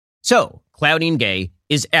So, Claudine Gay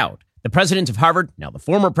is out. The president of Harvard, now the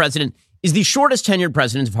former president, is the shortest tenured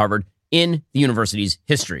president of Harvard in the university's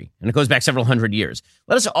history. And it goes back several hundred years.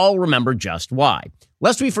 Let us all remember just why.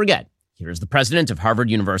 Lest we forget, here's the president of Harvard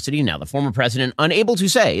University, now the former president, unable to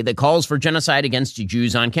say that calls for genocide against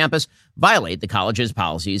Jews on campus violate the college's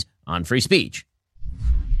policies on free speech.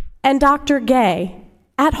 And Dr. Gay,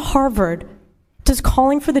 at Harvard, does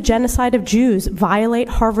calling for the genocide of Jews violate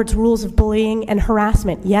Harvard's rules of bullying and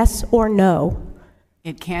harassment, yes or no?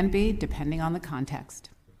 It can be, depending on the context.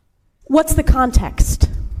 What's the context?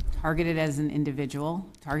 Targeted as an individual,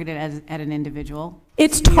 at an individual.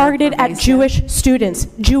 It's targeted at Jewish students,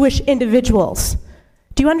 Jewish individuals.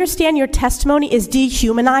 Do you understand your testimony is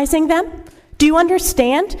dehumanizing them? Do you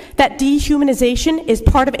understand that dehumanization is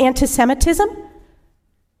part of anti-Semitism?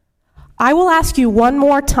 I will ask you one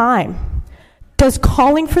more time. Does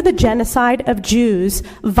calling for the genocide of Jews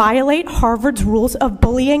violate Harvard's rules of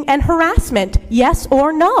bullying and harassment, yes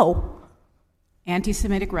or no?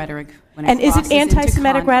 Anti-Semitic rhetoric. And is it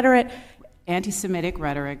anti-Semitic rhetoric? Anti-Semitic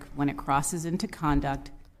rhetoric, when it crosses into conduct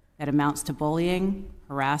that amounts to bullying,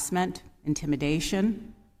 harassment,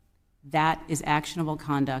 intimidation, that is actionable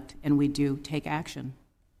conduct, and we do take action.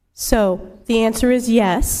 So the answer is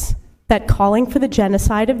yes, that calling for the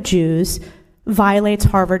genocide of Jews violates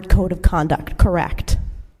Harvard Code of Conduct, correct?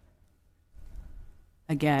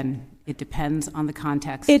 Again, it depends on the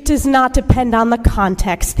context. It does not depend on the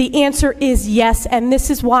context. The answer is yes, and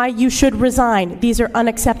this is why you should resign. These are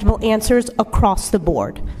unacceptable answers across the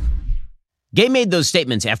board. Gay made those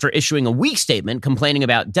statements after issuing a weak statement complaining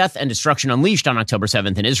about death and destruction unleashed on October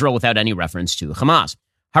 7th in Israel without any reference to Hamas.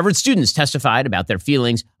 Harvard students testified about their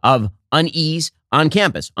feelings of unease on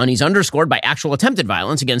campus, unease underscored by actual attempted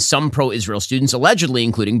violence against some pro-Israel students, allegedly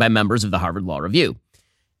including by members of the Harvard Law Review.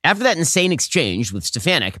 After that insane exchange with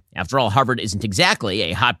Stefanik, after all, Harvard isn't exactly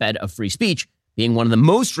a hotbed of free speech, being one of the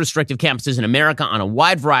most restrictive campuses in America on a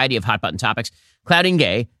wide variety of hot-button topics, Claudine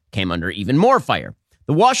Gay came under even more fire.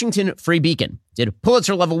 The Washington Free Beacon did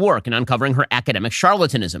Pulitzer-level work in uncovering her academic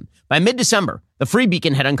charlatanism. By mid-December, the Free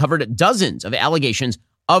Beacon had uncovered dozens of allegations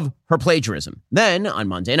of her plagiarism. Then, on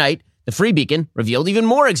Monday night, the Free Beacon revealed even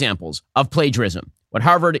more examples of plagiarism, what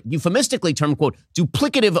Harvard euphemistically termed, quote,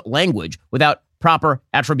 duplicative language without proper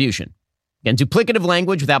attribution. Again, duplicative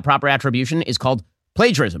language without proper attribution is called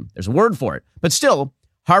plagiarism. There's a word for it. But still,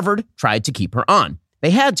 Harvard tried to keep her on. They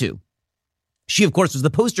had to. She, of course, was the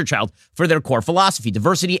poster child for their core philosophy,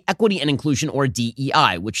 diversity, equity, and inclusion, or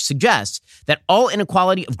DEI, which suggests that all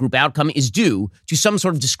inequality of group outcome is due to some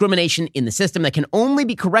sort of discrimination in the system that can only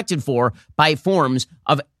be corrected for by forms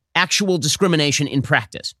of actual discrimination in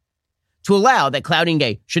practice. To allow that Claudine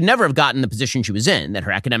Gay should never have gotten the position she was in, that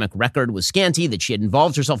her academic record was scanty, that she had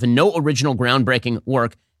involved herself in no original groundbreaking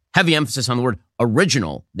work, heavy emphasis on the word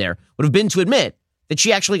original there, would have been to admit that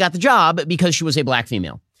she actually got the job because she was a black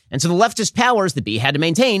female. And so the leftist powers that be had to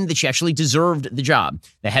maintain that she actually deserved the job.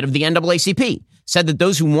 The head of the NAACP said that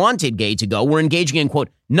those who wanted Gay to go were engaging in, quote,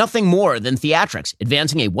 nothing more than theatrics,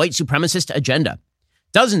 advancing a white supremacist agenda.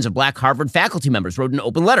 Dozens of black Harvard faculty members wrote an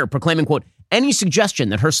open letter proclaiming, quote, any suggestion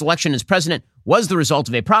that her selection as president was the result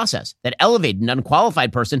of a process that elevated an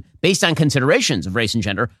unqualified person based on considerations of race and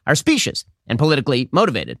gender are specious and politically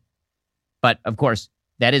motivated. But, of course,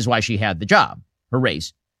 that is why she had the job, her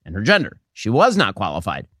race and her gender. She was not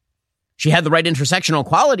qualified. She had the right intersectional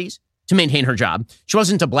qualities to maintain her job. She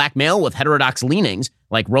wasn't a black male with heterodox leanings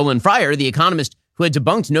like Roland Fryer, the economist who had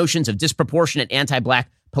debunked notions of disproportionate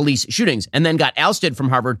anti-black police shootings and then got ousted from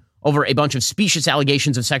Harvard over a bunch of specious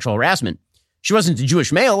allegations of sexual harassment. She wasn't a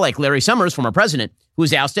Jewish male like Larry Summers, former president, who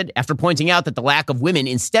was ousted after pointing out that the lack of women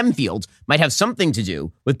in STEM fields might have something to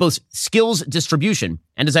do with both skills distribution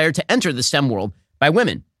and desire to enter the STEM world by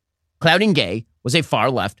women. Claudine Gay was a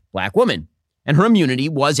far-left black woman, and her immunity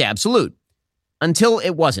was absolute until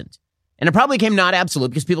it wasn't. And it probably came not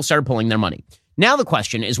absolute because people started pulling their money. Now the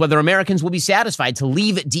question is whether Americans will be satisfied to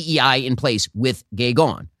leave DEI in place with Gay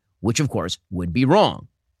gone, which of course would be wrong.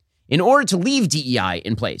 In order to leave DEI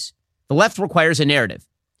in place, the left requires a narrative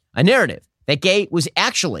that Gay was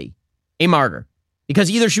actually a martyr because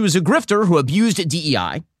either she was a grifter who abused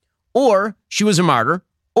DEI, or she was a martyr,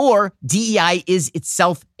 or DEI is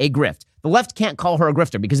itself a grift. The left can't call her a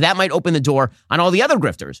grifter because that might open the door on all the other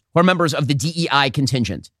grifters who are members of the DEI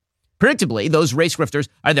contingent. Predictably, those race grifters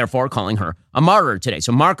are therefore calling her a martyr today.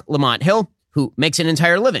 So Mark Lamont Hill, who makes an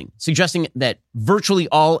entire living suggesting that virtually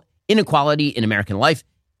all inequality in American life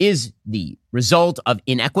is the result of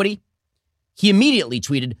inequity, he immediately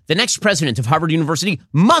tweeted, the next president of Harvard University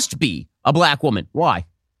must be a black woman. Why?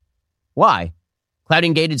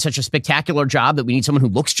 Claudine Gay did such a spectacular job that we need someone who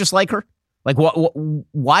looks just like her? Like,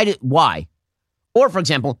 why? Or, for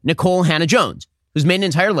example, Nicole Hannah-Jones, who's made an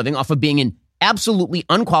entire living off of being an absolutely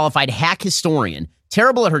unqualified hack historian,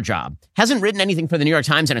 terrible at her job, hasn't written anything for the New York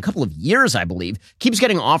Times in a couple of years, I believe, keeps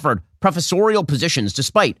getting offered professorial positions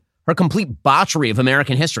despite her complete botchery of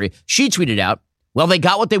American history. She tweeted out, well, they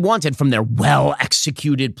got what they wanted from their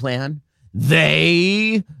well-executed plan.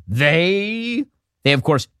 They, of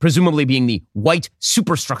course, presumably being the white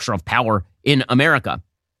superstructure of power in America.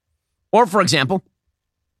 Or, for example,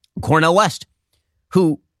 Cornel West,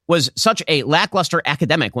 who was such a lackluster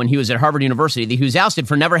academic when he was at Harvard University that he was ousted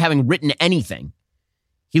for never having written anything.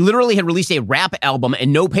 He literally had released a rap album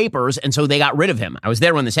and no papers, and so they got rid of him. I was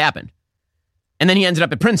there when this happened. And then he ended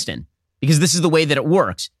up at Princeton, because this is the way that it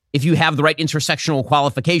works. If you have the right intersectional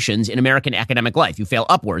qualifications in American academic life, you fail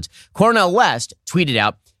upwards. Cornel West tweeted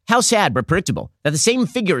out, how sad but predictable that the same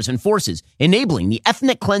figures and forces enabling the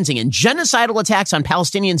ethnic cleansing and genocidal attacks on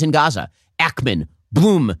Palestinians in Gaza, Ackman,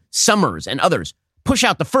 Bloom, Summers, and others, push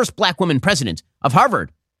out the first black woman president of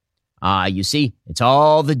Harvard. You see, it's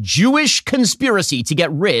all the Jewish conspiracy to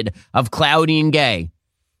get rid of Claudine Gay.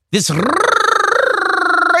 This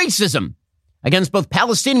racism against both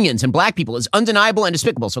Palestinians and black people is undeniable and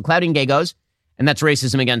despicable. So Claudine Gay goes, and that's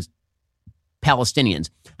racism against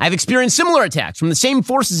Palestinians. I've experienced similar attacks from the same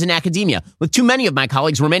forces in academia, with too many of my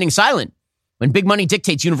colleagues remaining silent. When big money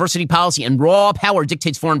dictates university policy and raw power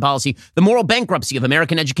dictates foreign policy, the moral bankruptcy of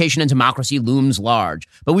American education and democracy looms large.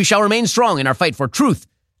 But we shall remain strong in our fight for truth,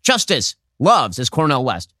 justice, love, says Cornel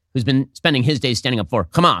West, who's been spending his days standing up for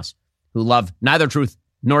Hamas, who love neither truth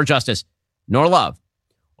nor justice nor love.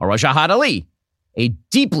 Or Rajahad Ali, a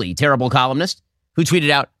deeply terrible columnist who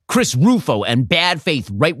tweeted out, Chris Rufo and bad faith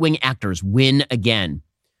right-wing actors win again.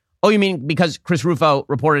 Oh, you mean because Chris Rufo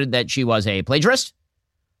reported that she was a plagiarist?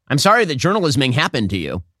 I'm sorry that journalisming happened to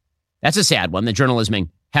you. That's a sad one, that journalisming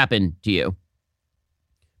happened to you.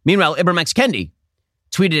 Meanwhile, Ibram X. Kendi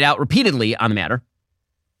tweeted out repeatedly on the matter.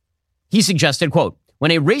 He suggested, quote,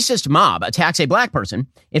 when a racist mob attacks a black person,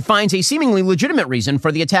 it finds a seemingly legitimate reason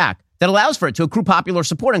for the attack that allows for it to accrue popular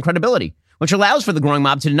support and credibility, which allows for the growing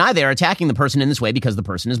mob to deny they are attacking the person in this way because the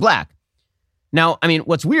person is black. Now, I mean,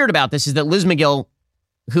 what's weird about this is that Liz McGill,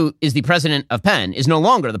 who is the president of Penn, is no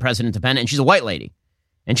longer the president of Penn, and she's a white lady.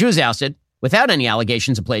 And she was ousted without any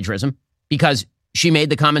allegations of plagiarism because she made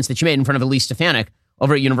the comments that she made in front of Elise Stefanik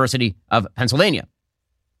over at University of Pennsylvania.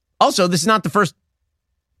 Also, this is not the first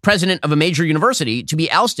president of a major university to be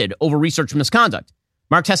ousted over research misconduct.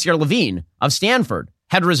 Mark Tessier-Levine of Stanford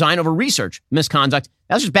had to resign over research misconduct.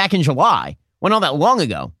 That was just back in July, wasn't all that long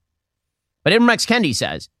ago. But Ibram X. Kendi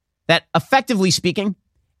says that, effectively speaking,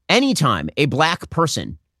 anytime a black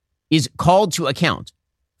person is called to account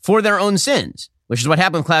for their own sins, which is what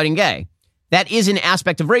happened with Claudine Gay, that is an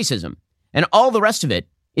aspect of racism. And all the rest of it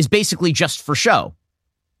is basically just for show.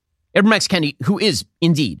 Ibram X. Kendi, who is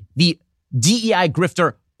indeed the DEI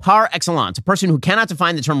grifter par excellence, a person who cannot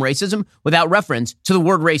define the term racism without reference to the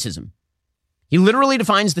word racism. He literally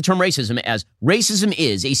defines the term racism as racism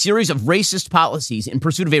is a series of racist policies in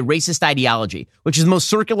pursuit of a racist ideology, which is the most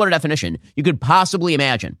circular definition you could possibly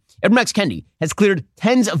imagine. Ibram X. Kendi has cleared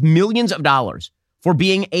tens of millions of dollars for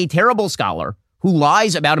being a terrible scholar who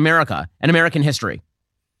lies about America and American history.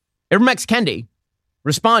 Ibram X. Kendi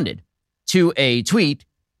responded to a tweet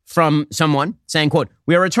from someone saying, quote,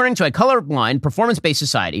 we are returning to a colorblind, performance-based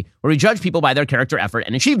society where we judge people by their character, effort,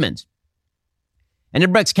 and achievements. And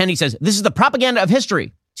Ibram X. Kendi says, this is the propaganda of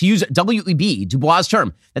history, to use W.E.B. Du Bois'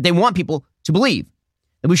 term, that they want people to believe.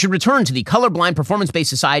 That we should return to the colorblind, performance-based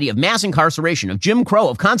society of mass incarceration, of Jim Crow,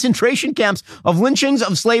 of concentration camps, of lynchings,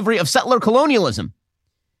 of slavery, of settler colonialism.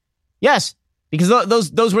 Yes, because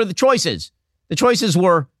those were the choices. The choices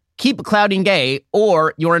were keep Claudine Gay,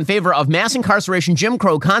 or you're in favor of mass incarceration, Jim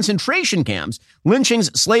Crow, concentration camps,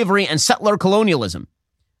 lynchings, slavery, and settler colonialism.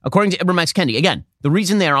 According to Ibram X. Kendi, again, the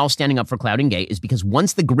reason they are all standing up for Claudine Gay is because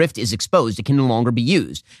once the grift is exposed, it can no longer be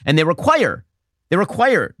used. And they require the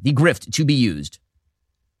grift to be used.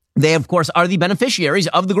 They, of course, are the beneficiaries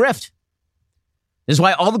of the grift. This is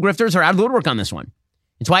why all the grifters are out of the woodwork on this one.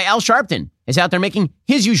 It's why Al Sharpton is out there making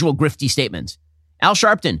his usual grifty statements. Al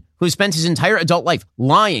Sharpton, who has spent his entire adult life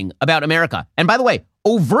lying about America, and by the way,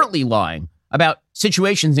 overtly lying about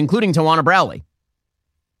situations, including Tawana Brawley,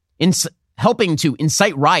 helping to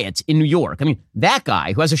incite riots in New York. I mean, that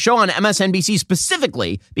guy who has a show on MSNBC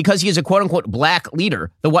specifically because he is a quote-unquote black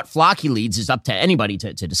leader, the what flock he leads is up to anybody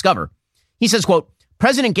to discover. He says, quote,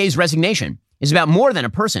 President Gay's resignation is about more than a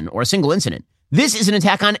person or a single incident. This is an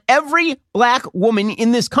attack on every black woman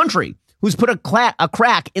in this country who's put a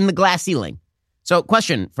crack in the glass ceiling. So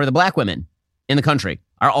question for the black women in the country.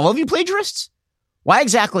 Are all of you plagiarists? Why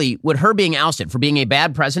exactly would her being ousted for being a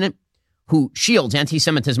bad president who shields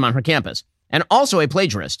anti-Semitism on her campus and also a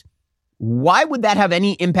plagiarist, why would that have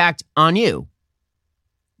any impact on you?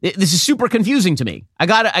 This is super confusing to me. I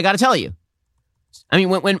gotta tell you. I mean,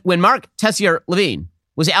 when Mark Tessier Levine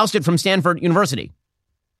was ousted from Stanford University,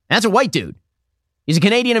 that's a white dude. He's a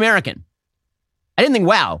Canadian American. I didn't think,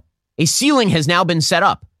 wow, a ceiling has now been set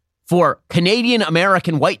up for Canadian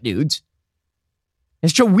American white dudes.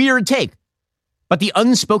 It's such a weird take. But the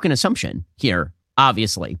unspoken assumption here,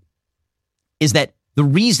 obviously, is that the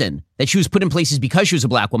reason that she was put in place is because she was a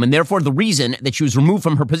black woman. Therefore, the reason that she was removed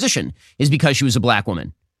from her position is because she was a black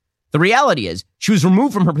woman. The reality is she was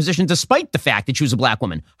removed from her position despite the fact that she was a black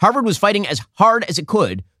woman. Harvard was fighting as hard as it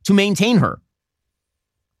could to maintain her.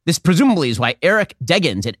 This presumably is why Eric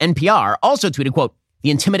Deggans at NPR also tweeted, quote, "The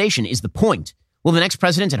intimidation is the point. Will the next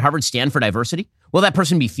president at Harvard stand for diversity? Will that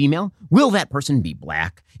person be female? Will that person be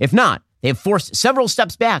black? If not, they have forced several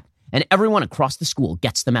steps back, and everyone across the school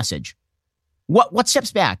gets the message." What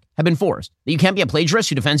steps back have been forced? That you can't be a plagiarist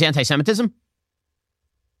who defends anti-Semitism?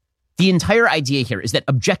 The entire idea here is that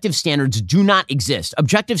objective standards do not exist.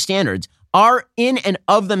 Objective standards are in and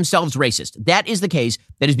of themselves racist. That is the case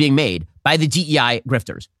that is being made by the DEI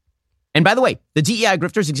grifters. And by the way, the DEI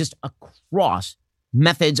grifters exist across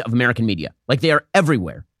methods of American media. Like, they are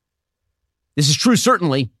everywhere. This is true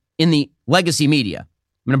certainly in the legacy media.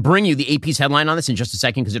 I'm going to bring you the AP's headline on this in just a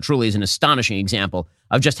second because it truly is an astonishing example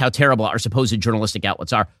of just how terrible our supposed journalistic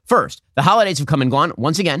outlets are. First, the holidays have come and gone.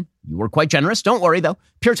 Once again, you were quite generous. Don't worry, though.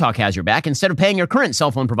 Pure Talk has your back. Instead of paying your current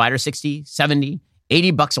cell phone provider $60, $70,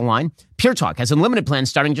 $80 a line, Pure Talk has unlimited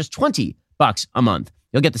plans starting just $20 a month.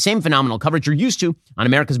 You'll get the same phenomenal coverage you're used to on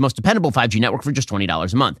America's most dependable 5G network for just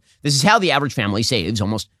 $20 a month. This is how the average family saves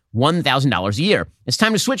almost $1,000 a year. It's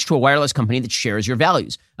time to switch to a wireless company that shares your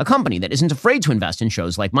values, a company that isn't afraid to invest in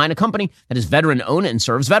shows like mine, a company that is veteran-owned and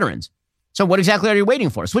serves veterans. So what exactly are you waiting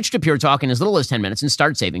for? Switch to Pure Talk in as little as 10 minutes and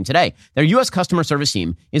start saving today. Their U.S. customer service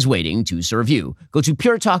team is waiting to serve you. Go to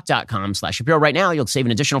puretalk.com/Shapiro right now. You'll save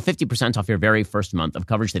an additional 50% off your very first month of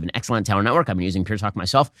coverage. They have an excellent tower network. I've been using Pure Talk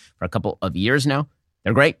myself for a couple of years now.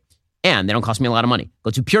 They're great. And they don't cost me a lot of money. Go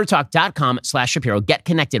to puretalk.com/Shapiro. Get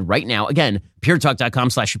connected right now. Again,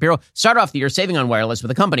 puretalk.com/Shapiro. Start off the year saving on wireless with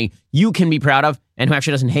a company you can be proud of and who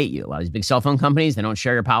actually doesn't hate you. A lot of these big cell phone companies, they don't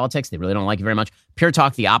share your politics. They really don't like you very much. Pure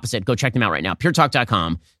Talk, the opposite. Go check them out right now.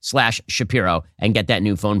 puretalk.com/Shapiro and get that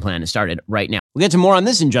new phone plan started right now. We'll get to more on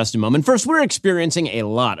this in just a moment. First, we're experiencing a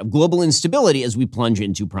lot of global instability as we plunge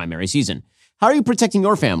into primary season. How are you protecting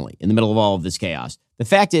your family in the middle of all of this chaos? The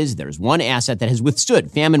fact is, there's one asset that has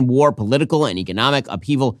withstood famine, war, political, and economic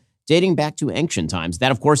upheaval dating back to ancient times.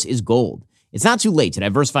 That, of course, is gold. It's not too late to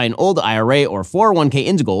diversify an old IRA or 401k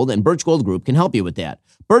into gold, and Birch Gold Group can help you with that.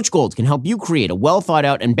 Birch Gold can help you create a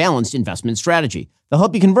well-thought-out and balanced investment strategy. They'll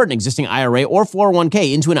help you convert an existing IRA or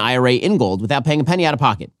 401k into an IRA in gold without paying a penny out of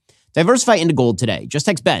pocket. Diversify into gold today. Just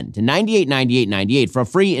text BEN to 989898 for a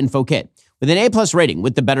free info kit. With an A-plus rating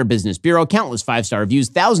with the Better Business Bureau, countless 5-star reviews,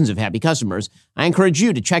 thousands of happy customers, I encourage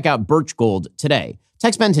you to check out Birch Gold today.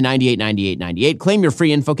 Text BEN to 989898. Claim your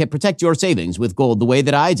free info kit. Protect your savings with gold the way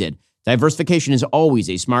that I did. Diversification is always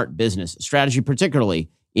a smart business strategy, particularly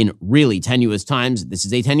in really tenuous times. This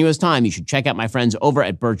is a tenuous time. You should check out my friends over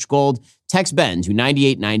at Birch Gold. Text BEN to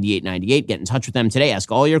 989898. Get in touch with them today.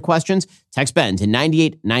 Ask all your questions. Text BEN to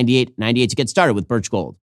 989898 to get started with Birch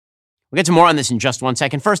Gold. We'll get to more on this in just 1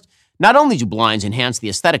 second. First, not only do blinds enhance the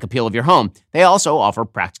aesthetic appeal of your home, they also offer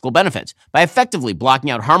practical benefits. By effectively blocking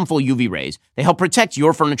out harmful UV rays, they help protect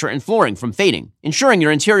your furniture and flooring from fading, ensuring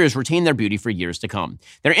your interiors retain their beauty for years to come.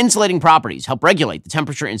 Their insulating properties help regulate the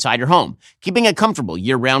temperature inside your home, keeping it comfortable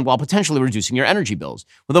year-round while potentially reducing your energy bills.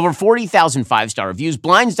 With over 40,000 5-star reviews,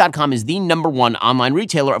 Blinds.com is the #1 online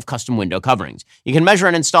retailer of custom window coverings. You can measure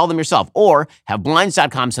and install them yourself, or have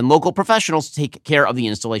Blinds.com send local professionals to take care of the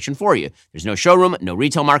installation for you. There's no showroom, no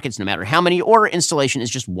retail markets, no matter how many, or installation is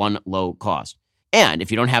just one low cost. And if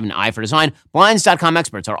you don't have an eye for design, Blinds.com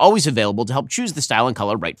experts are always available to help choose the style and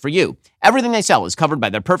color right for you. Everything they sell is covered by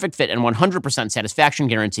their perfect fit and 100% satisfaction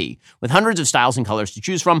guarantee. With hundreds of styles and colors to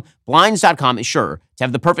choose from, Blinds.com is sure to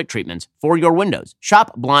have the perfect treatments for your windows.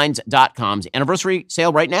 Shop Blinds.com's anniversary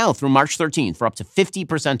sale right now through March 13th for up to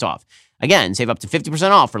 50% off. Again, save up to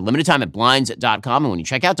 50% off for limited time at Blinds.com. And when you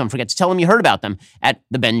check out, don't forget to tell them you heard about them at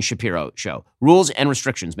The Ben Shapiro Show. Rules and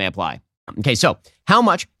restrictions may apply. Okay, so how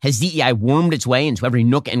much has DEI wormed its way into every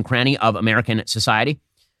nook and cranny of American society?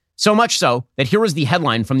 So much so that here was the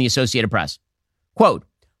headline from the Associated Press. Quote,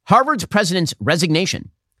 Harvard's president's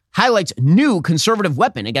resignation highlights new conservative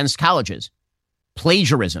weapon against colleges,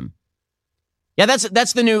 plagiarism. Yeah,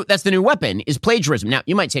 that's the new weapon is plagiarism. Now,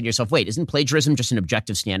 you might say to yourself, wait, isn't plagiarism just an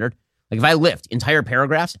objective standard? Like if I lift entire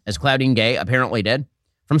paragraphs, as Claudine Gay apparently did,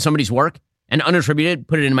 from somebody's work and unattributed,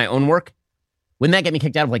 put it in my own work, wouldn't that get me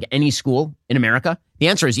kicked out of like any school in America? The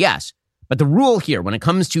answer is yes. But the rule here when it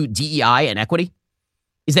comes to DEI and equity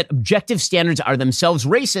is that objective standards are themselves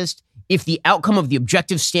racist if the outcome of the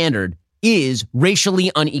objective standard is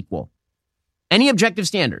racially unequal. Any objective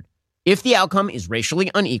standard, if the outcome is racially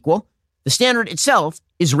unequal, the standard itself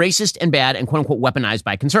is racist and bad and quote unquote weaponized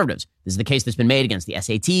by conservatives. This is the case that's been made against the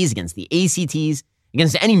SATs, against the ACTs,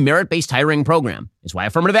 against any merit-based hiring program. It's why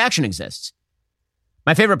affirmative action exists.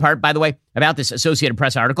 My favorite part, by the way, about this Associated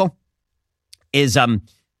Press article is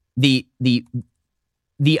the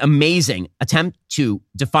amazing attempt to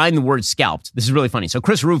define the word scalped. This is really funny. So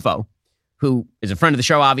Chris Rufo, who is a friend of the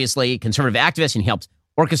show, obviously, conservative activist, and he helped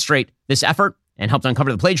orchestrate this effort and helped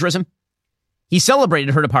uncover the plagiarism. He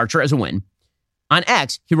celebrated her departure as a win. On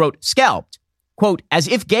X, he wrote, scalped, quote, as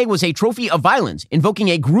if gay was a trophy of violence, invoking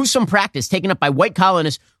a gruesome practice taken up by white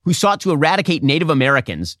colonists who sought to eradicate Native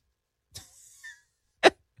Americans.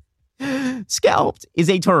 Scalped is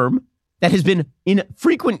a term that has been in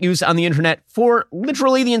frequent use on the internet for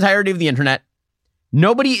literally the entirety of the internet.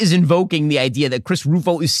 Nobody is invoking the idea that Chris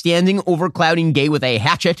Rufo is standing over Claudine Gay with a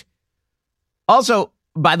hatchet. Also,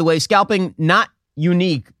 by the way, scalping not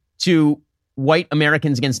unique to white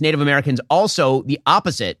Americans against Native Americans. Also, the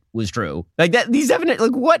opposite was true. Like that, these evident,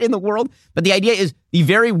 like what in the world? But the idea is the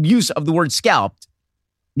very use of the word scalped,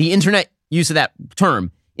 the internet use of that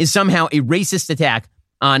term, is somehow a racist attack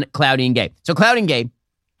on Claudine Gay. So Claudine Gay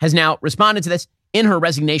has now responded to this in her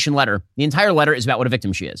resignation letter. The entire letter is about what a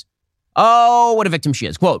victim she is. Oh, what a victim she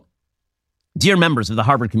is. Quote, dear members of the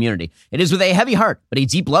Harvard community, it is with a heavy heart, but a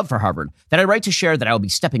deep love for Harvard, that I write to share that I will be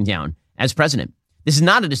stepping down as president. This is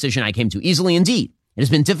not a decision I came to easily. Indeed, it has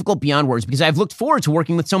been difficult beyond words because I have looked forward to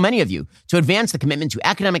working with so many of you to advance the commitment to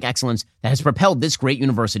academic excellence that has propelled this great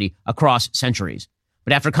university across centuries.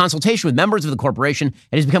 But after consultation with members of the corporation,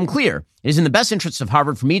 it has become clear it is in the best interests of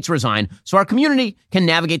Harvard for me to resign so our community can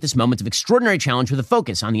navigate this moment of extraordinary challenge with a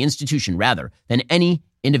focus on the institution rather than any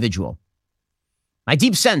individual. My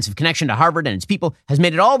deep sense of connection to Harvard and its people has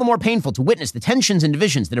made it all the more painful to witness the tensions and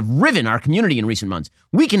divisions that have riven our community in recent months,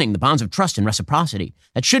 weakening the bonds of trust and reciprocity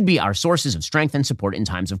that should be our sources of strength and support in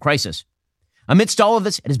times of crisis. Amidst all of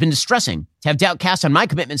this, it has been distressing to have doubt cast on my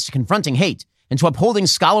commitments to confronting hate and to upholding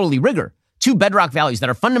scholarly rigor, two bedrock values that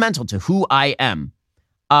are fundamental to who I am.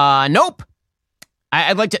 Nope.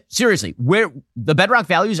 I'd like to, seriously, where the bedrock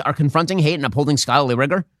values are confronting hate and upholding scholarly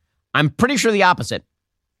rigor, I'm pretty sure the opposite.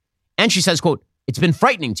 And she says, quote, it's been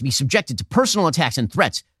frightening to be subjected to personal attacks and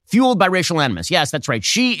threats fueled by racial animus. Yes, that's right.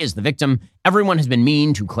 She is the victim. Everyone has been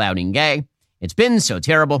mean to Claudine Gay. It's been so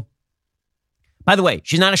terrible. By the way,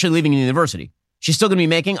 she's not actually leaving the university. She's still going to be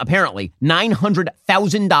making, apparently,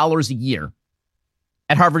 $900,000 a year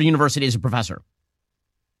at Harvard University as a professor.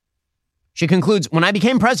 She concludes, when I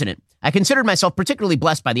became president, I considered myself particularly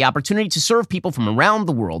blessed by the opportunity to serve people from around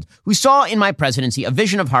the world who saw in my presidency a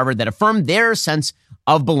vision of Harvard that affirmed their sense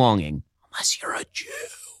of belonging. Unless you're a Jew.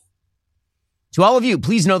 To all of you,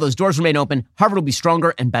 please know those doors remain open. Harvard will be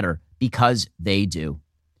stronger and better because they do.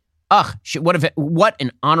 Ugh, what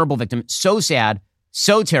an honorable victim. So sad,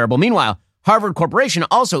 so terrible. Meanwhile, Harvard Corporation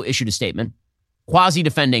also issued a statement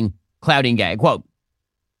quasi-defending Claudine Gay. Quote,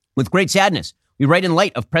 with great sadness, we write in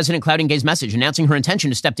light of President Claudine Gay's message announcing her intention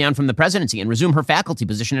to step down from the presidency and resume her faculty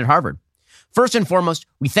position at Harvard. First and foremost,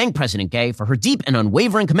 we thank President Gay for her deep and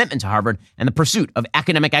unwavering commitment to Harvard and the pursuit of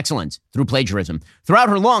academic excellence through plagiarism. Throughout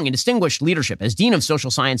her long and distinguished leadership as Dean of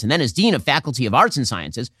Social Science and then as Dean of Faculty of Arts and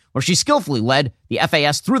Sciences, where she skillfully led the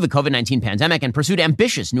FAS through the COVID-19 pandemic and pursued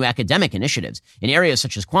ambitious new academic initiatives in areas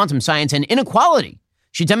such as quantum science and inequality,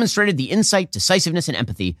 she demonstrated the insight, decisiveness, and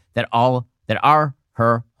empathy that are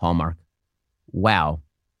her hallmark. Wow.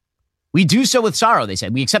 We do so with sorrow, they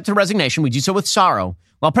said. We accept her resignation. We do so with sorrow.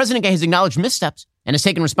 While President Gay has acknowledged missteps and has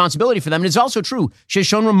taken responsibility for them, it is also true she has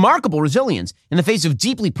shown remarkable resilience in the face of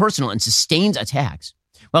deeply personal and sustained attacks.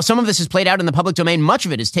 While some of this has played out in the public domain, much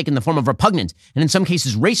of it has taken the form of repugnant and in some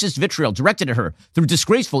cases racist vitriol directed at her through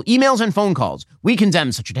disgraceful emails and phone calls. We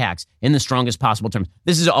condemn such attacks in the strongest possible terms.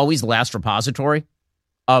 This is always the last repository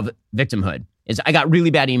of victimhood. I got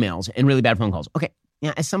really bad emails and really bad phone calls. Okay,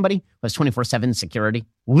 yeah, as somebody who has 24/7 security,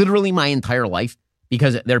 literally my entire life,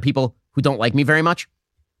 because there are people who don't like me very much,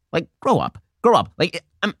 like, grow up. Like,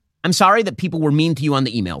 I'm sorry that people were mean to you on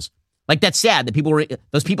the emails. Like, that's sad that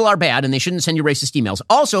those people are bad and they shouldn't send you racist emails.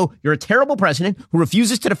 Also, you're a terrible president who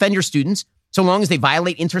refuses to defend your students so long as they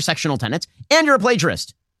violate intersectional tenets, and you're a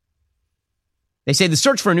plagiarist. They say the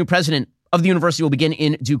search for a new president of the university will begin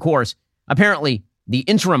in due course. Apparently, the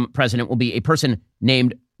interim president will be a person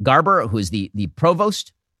named Garber, who is the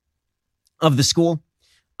provost of the school.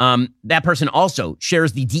 That person also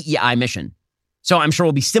shares the DEI mission. So I'm sure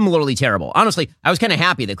will be similarly terrible. Honestly, I was kind of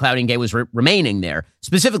happy that Clouding Gay was remaining there,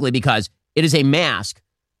 specifically because it is a mask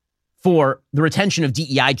for the retention of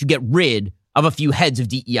DEI to get rid of a few heads of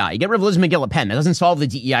DEI. You get rid of Liz McGill at Penn. That doesn't solve the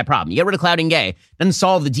DEI problem. You get rid of Clouding Gay. Doesn't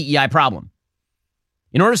solve the DEI problem.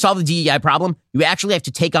 In order to solve the DEI problem, you actually have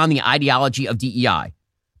to take on the ideology of DEI.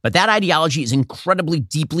 But that ideology is incredibly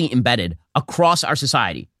deeply embedded across our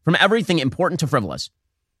society, from everything important to frivolous,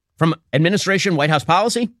 from administration, White House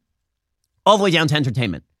policy, all the way down to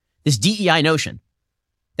entertainment. This DEI notion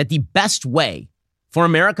that the best way for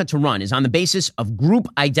America to run is on the basis of group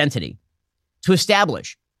identity, to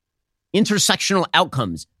establish intersectional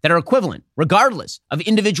outcomes that are equivalent, regardless of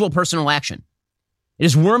individual personal action. It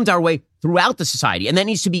has wormed our way throughout the society, and that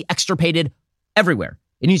needs to be extirpated everywhere.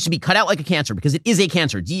 It needs to be cut out like a cancer, because it is a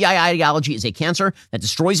cancer. DEI ideology is a cancer that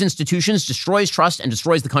destroys institutions, destroys trust, and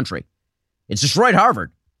destroys the country. It's destroyed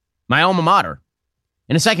Harvard, my alma mater.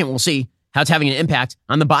 In a second, we'll see how it's having an impact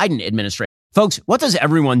on the Biden administration. Folks, what does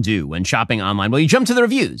everyone do when shopping online? Well, you jump to the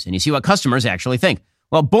reviews and you see what customers actually think.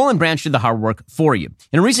 Well, Bull & Branch did the hard work for you.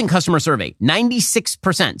 In a recent customer survey,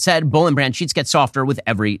 96% said Bull & Branch sheets get softer with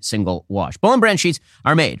every single wash. Bull & Branch sheets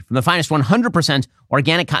are made from the finest 100%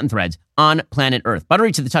 organic cotton threads on planet Earth.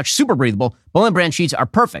 Buttery to the touch, super breathable, Bull & Branch sheets are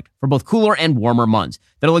perfect for both cooler and warmer months.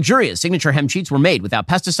 Their luxurious signature hem sheets were made without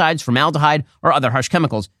pesticides, formaldehyde, or other harsh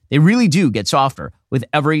chemicals. They really do get softer with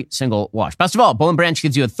every single wash. Best of all, Bull & Branch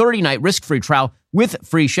gives you a 30-night risk-free trial with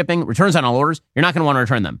free shipping, returns on all orders. You're not going to want to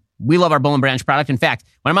return them. We love our Bull & Branch product. In fact,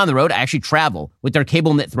 when I'm on the road, I actually travel with their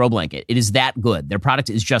cable knit throw blanket. It is that good. Their product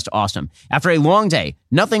is just awesome. After a long day,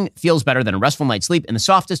 nothing feels better than a restful night's sleep in the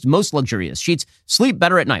softest, most luxurious sheets. Sleep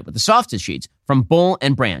better at night with the softest sheets from Bull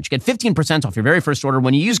 & Branch. Get 15% off your very first order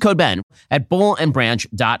when you use code BEN at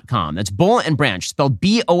bullandbranch.com. That's Bull & Branch, spelled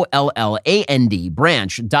BOLLAND,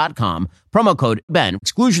 branch.com. Promo code BEN.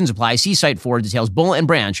 Exclusions apply. See site for details,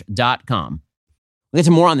 bullandbranch.com. We'll get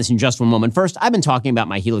to more on this in just one moment. First, I've been talking about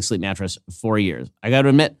my Helix sleep mattress for years. I got to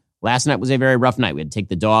admit, last night was a very rough night. We had to take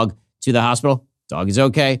the dog to the hospital. Dog is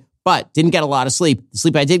okay, but didn't get a lot of sleep. The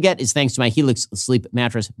sleep I did get is thanks to my Helix sleep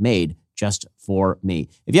mattress made just for me.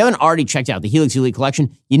 If you haven't already checked out the Helix Elite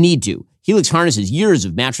Collection, you need to. Helix harnesses years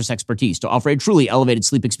of mattress expertise to offer a truly elevated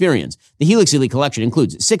sleep experience. The Helix Elite Collection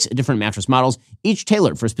includes 6 different mattress models, each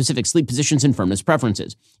tailored for specific sleep positions and firmness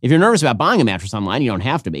preferences. If you're nervous about buying a mattress online, you don't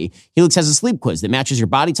have to be. Helix has a sleep quiz that matches your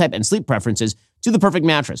body type and sleep preferences to the perfect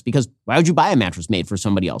mattress, because why would you buy a mattress made for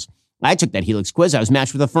somebody else? I took that Helix quiz. I was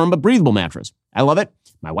matched with a firm but breathable mattress. I love it.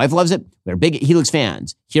 My wife loves it. We're big Helix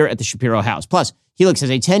fans here at the Shapiro House. Plus, Helix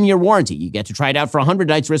has a 10-year warranty. You get to try it out for 100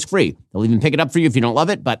 nights risk-free. They'll even pick it up for you if you don't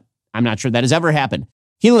love it, but I'm not sure that has ever happened.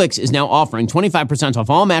 Helix is now offering 25% off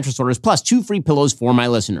all mattress orders plus 2 free pillows for my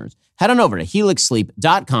listeners. Head on over to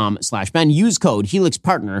helixsleep.com/Ben. Use code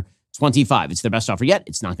HelixPartner25. It's their best offer yet.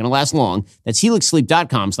 It's not going to last long. That's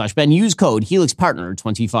helixsleep.com/Ben. Use code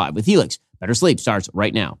HelixPartner25. With Helix, better sleep starts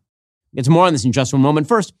right now. We'll get to more on this in just one moment.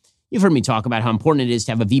 First, you've heard me talk about how important it is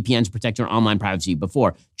to have a VPN to protect your online privacy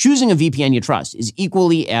before. Choosing a VPN you trust is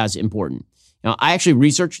equally as important. Now, I actually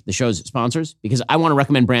research the show's sponsors because I want to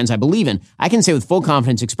recommend brands I believe in. I can say with full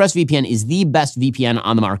confidence, ExpressVPN is the best VPN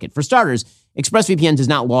on the market. For starters, ExpressVPN does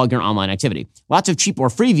not log your online activity. Lots of cheap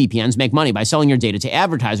or free VPNs make money by selling your data to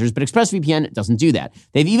advertisers, but ExpressVPN doesn't do that.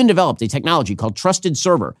 They've even developed a technology called Trusted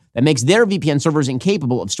Server that makes their VPN servers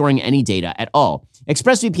incapable of storing any data at all.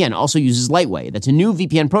 ExpressVPN also uses Lightway. That's a new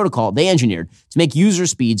VPN protocol they engineered to make user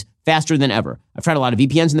speeds faster than ever. I've tried a lot of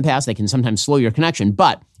VPNs in the past. They can sometimes slow your connection,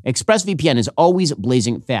 but ExpressVPN is always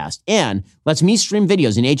blazing fast and lets me stream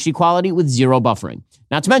videos in HD quality with zero buffering.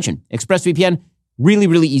 Not to mention, ExpressVPN, really,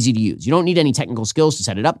 really easy to use. You don't need any technical skills to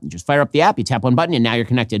set it up. You just fire up the app, you tap one button, and now you're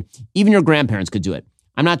connected. Even your grandparents could do it.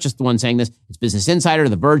 I'm not just the one saying this. It's Business Insider,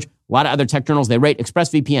 The Verge, a lot of other tech journals. They rate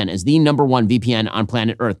ExpressVPN as the #1 VPN on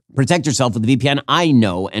planet Earth. Protect yourself with the VPN I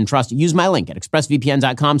know and trust. Use my link at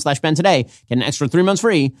expressvpn.com/Ben today. Get an extra 3 months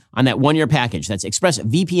free on that 1-year package. That's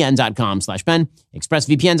expressvpn.com/Ben,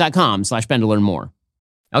 expressvpn.com/Ben to learn more.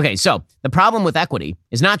 Okay, so the problem with equity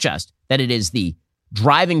is not just that it is the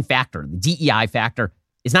driving factor, the DEI factor.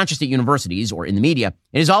 It's not just at universities or in the media.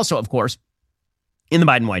 It is also, of course, in the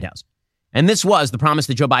Biden White House. And this was the promise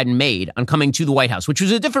that Joe Biden made on coming to the White House, which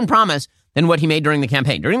was a different promise than what he made during the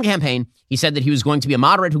campaign. During the campaign, he said that he was going to be a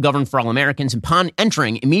moderate who governed for all Americans. And upon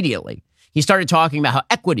entering immediately, he started talking about how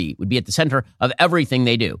equity would be at the center of everything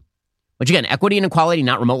they do. Which again, equity and equality,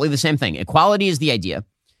 not remotely the same thing. Equality is the idea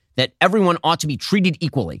that everyone ought to be treated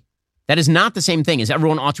equally, That is not the same thing as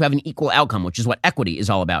everyone ought to have an equal outcome, which is what equity is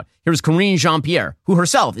all about. Here's Karine Jean-Pierre, who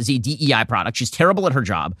herself is a DEI product. She's terrible at her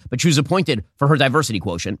job, but she was appointed for her diversity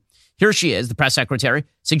quotient. Here she is, the press secretary,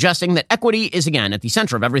 suggesting that equity is, again, at the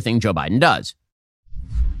center of everything Joe Biden does.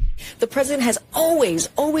 The president has always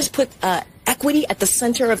put equity at the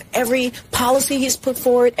center of every policy he's put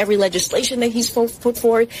forward, every legislation that he's put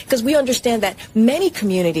forward, because we understand that many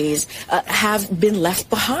communities have been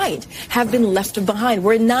left behind.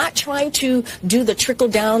 We're not trying to do the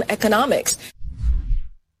trickle-down economics.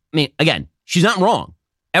 I mean, again, she's not wrong.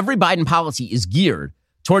 Every Biden policy is geared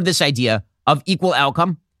toward this idea of equal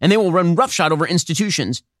outcome, and they will run roughshod over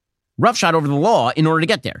institutions, roughshod over the law in order to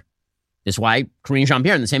get there. That's why Karine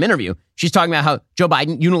Jean-Pierre, in the same interview, she's talking about how Joe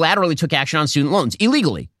Biden unilaterally took action on student loans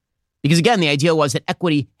illegally. Because, again, the idea was that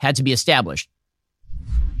equity had to be established.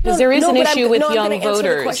 Because there is an issue with young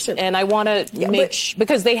voters, and I want to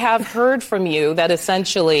because they have heard from you that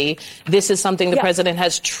essentially this is something the president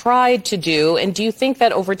has tried to do. And do you think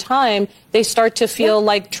that over time they start to feel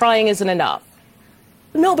like trying isn't enough?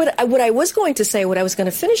 No, but what I was going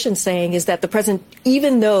to finish in saying is that the president,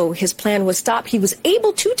 even though his plan was stopped, he was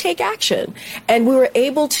able to take action, and we were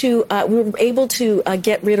able to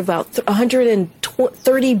get rid of about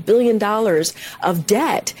 $130 billion of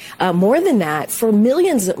debt, more than that, for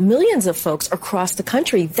millions of folks across the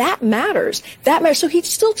country. That matters. So he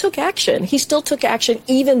still took action.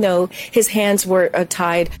 Even though his hands were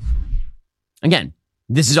tied. Again,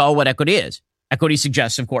 this is all what equity is. Equity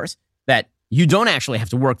suggests, of course, that you don't actually have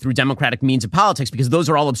to work through democratic means of politics because those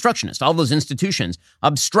are all obstructionist. All those institutions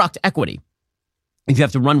obstruct equity. If you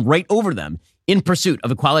have to run right over them in pursuit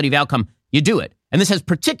of equality of outcome, you do it. And this has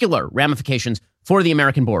particular ramifications for the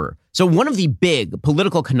American border. So one of the big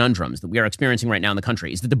political conundrums that we are experiencing right now in the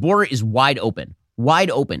country is that the border is wide open.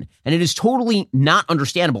 And it is totally not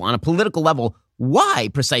understandable on a political level why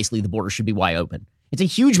precisely the border should be wide open. It's a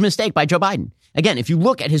huge mistake by Joe Biden. Again, if you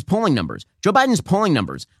look at his polling numbers, Joe Biden's polling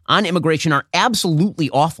numbers on immigration are absolutely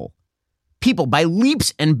awful. People, by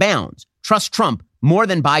leaps and bounds, trust Trump more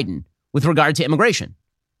than Biden with regard to immigration.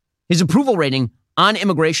 His approval rating on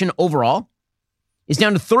immigration overall is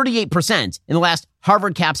down to 38% in the last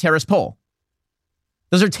Harvard Caps Harris poll.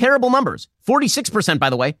 Those are terrible numbers. 46%, by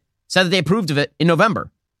the way, said that they approved of it in November.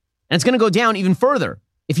 And it's going to go down even further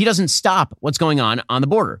if he doesn't stop what's going on the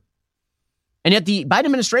border. And yet the Biden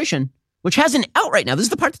administration, which has an out right now, this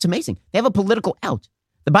is the part that's amazing. They have a political out.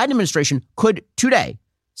 The Biden administration could today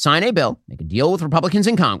sign a bill, make a deal with Republicans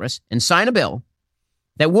in Congress, and sign a bill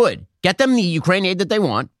that would get them the Ukraine aid that they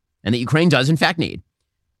want, and that Ukraine does in fact need,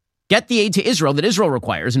 get the aid to Israel that Israel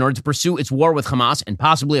requires in order to pursue its war with Hamas and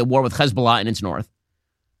possibly a war with Hezbollah in its north,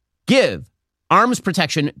 give arms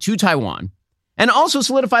protection to Taiwan, and also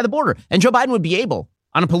solidify the border. And Joe Biden would be able,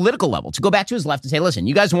 on a political level, to go back to his left and say, listen,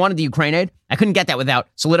 you guys wanted the Ukraine aid. I couldn't get that without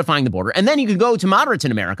solidifying the border. And then you could go to moderates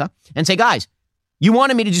in America and say, guys, you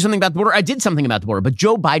wanted me to do something about the border. I did something about the border, but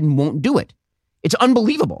Joe Biden won't do it. It's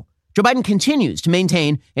unbelievable. Joe Biden continues to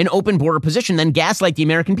maintain an open border position, then gaslight the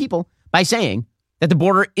American people by saying that the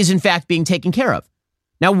border is in fact being taken care of.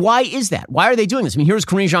 Now, why is that? Why are they doing this? I mean, here's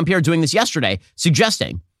Karine Jean-Pierre doing this yesterday,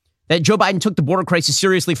 suggesting that Joe Biden took the border crisis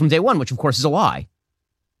seriously from day one, which of course is a lie.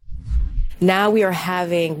 Now we are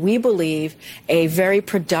having, we believe, a very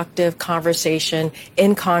productive conversation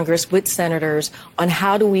in Congress with senators on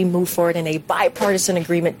how do we move forward in a bipartisan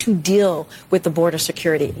agreement to deal with the border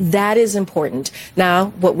security. That is important. Now,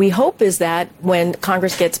 what we hope is that when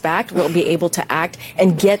Congress gets back, we'll be able to act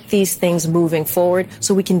and get these things moving forward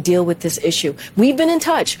so we can deal with this issue. We've been in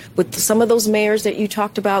touch with some of those mayors that you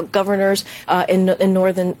talked about, governors in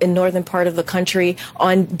northern part of the country,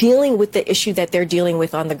 on dealing with the issue that they're dealing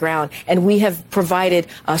with on the ground. And we have provided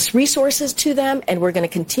us resources to them, and we're going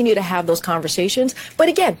to continue to have those conversations. But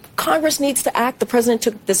again, Congress needs to act. The president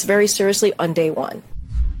took this very seriously on day one.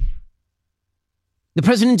 The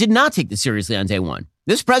president did not take this seriously on day one.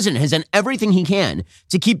 This president has done everything he can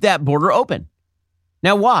to keep that border open.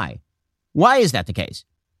 Now, why? Why is that the case?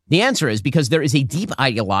 The answer is because there is a deep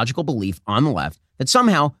ideological belief on the left that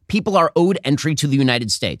somehow people are owed entry to the United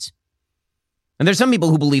States. And there's some people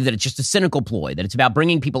who believe that it's just a cynical ploy, that it's about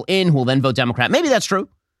bringing people in who will then vote Democrat. Maybe that's true.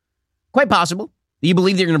 Quite possible. You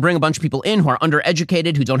believe that you're going to bring a bunch of people in who are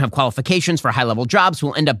undereducated, who don't have qualifications for high-level jobs, who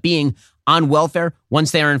will end up being on welfare once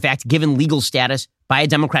they are, in fact, given legal status by a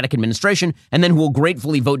Democratic administration, and then who will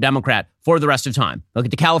gratefully vote Democrat for the rest of time. Look at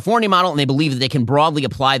the California model, and they believe that they can broadly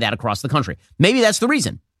apply that across the country. Maybe that's the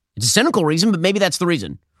reason. It's a cynical reason, but maybe that's the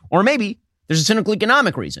reason. Or maybe there's a cynical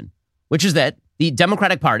economic reason, which is that the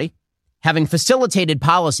Democratic Party, having facilitated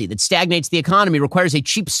policy that stagnates the economy, requires a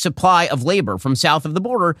cheap supply of labor from south of the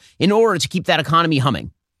border in order to keep that economy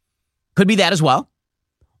humming. Could be that as well.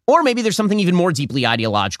 Or maybe there's something even more deeply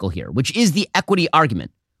ideological here, which is the equity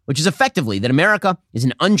argument, which is effectively that America is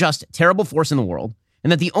an unjust, terrible force in the world,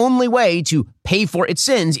 and that the only way to pay for its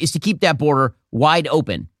sins is to keep that border wide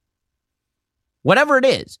open. Whatever it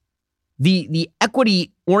is, the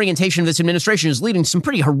equity orientation of this administration is leading to some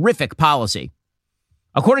pretty horrific policy.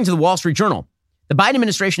 According to the Wall Street Journal, the Biden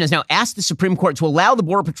administration has now asked the Supreme Court to allow the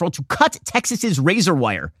Border Patrol to cut Texas's razor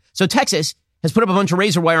wire. So Texas has put up a bunch of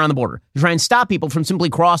razor wire on the border to try and stop people from simply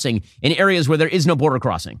crossing in areas where there is no border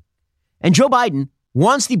crossing. And Joe Biden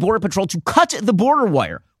wants the Border Patrol to cut the border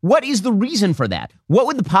wire. What is the reason for that? What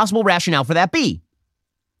would the possible rationale for that be?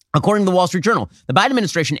 According to the Wall Street Journal, the Biden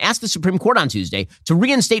administration asked the Supreme Court on Tuesday to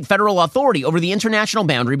reinstate federal authority over the international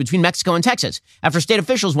boundary between Mexico and Texas after state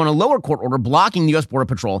officials won a lower court order blocking the U.S. Border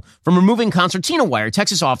Patrol from removing concertina wire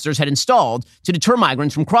Texas officers had installed to deter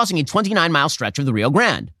migrants from crossing a 29-mile stretch of the Rio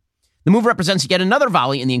Grande. The move represents yet another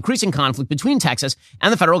volley in the increasing conflict between Texas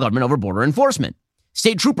and the federal government over border enforcement.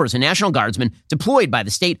 State troopers and National Guardsmen deployed by the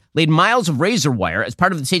state laid miles of razor wire as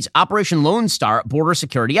part of the state's Operation Lone Star border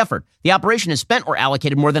security effort. The operation has spent or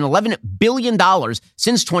allocated more than $11 billion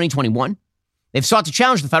since 2021. They've sought to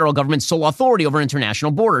challenge the federal government's sole authority over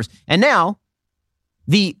international borders. And now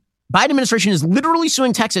the Biden administration is literally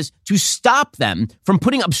suing Texas to stop them from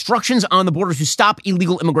putting obstructions on the border to stop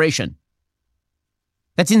illegal immigration.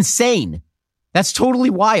 That's insane. That's totally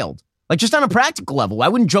wild. Like, just on a practical level, why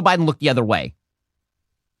wouldn't Joe Biden look the other way?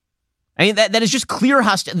 I mean, that is just clear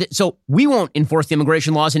hostility. So we won't enforce the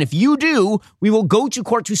immigration laws. And if you do, we will go to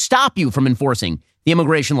court to stop you from enforcing the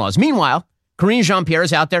immigration laws. Meanwhile, Karine Jean-Pierre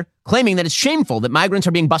is out there claiming that it's shameful that migrants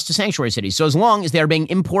are being bused to sanctuary cities. So as long as they are being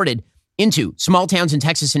imported into small towns in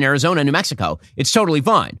Texas and Arizona and New Mexico, it's totally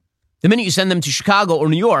fine. The minute you send them to Chicago or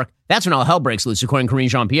New York, that's when all hell breaks loose, according to Karine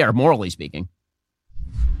Jean-Pierre, morally speaking.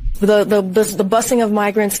 The busing of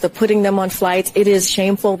migrants, the putting them on flights, it is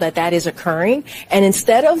shameful that is occurring. And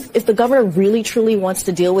instead of, if the governor really truly wants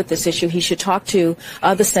to deal with this issue, he should talk to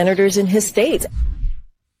the senators in his states.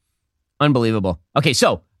 Unbelievable. Okay,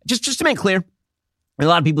 so just to make clear, a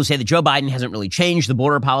lot of people say that Joe Biden hasn't really changed the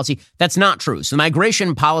border policy. That's not true. So the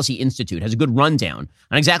Migration Policy Institute has a good rundown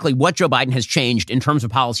on exactly what Joe Biden has changed in terms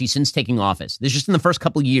of policy since taking office. This is just in the first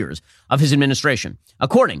couple of years of his administration.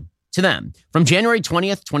 According to them, from January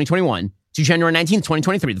 20th, 2021 to January 19th,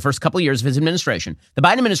 2023, the first couple of years of his administration, the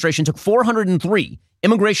Biden administration took 403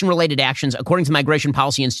 immigration-related actions, according to the Migration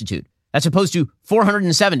Policy Institute. That's opposed to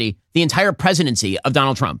 470 the entire presidency of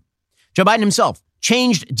Donald Trump. Joe Biden himself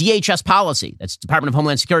changed DHS policy, that's Department of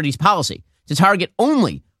Homeland Security's policy, to target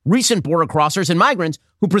only recent border crossers and migrants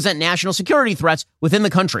who present national security threats within the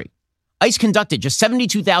country. ICE conducted just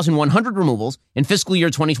 72,100 removals in fiscal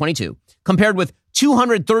year 2022, compared with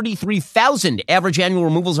 233,000 average annual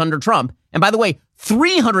removals under Trump. And by the way,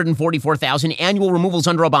 344,000 annual removals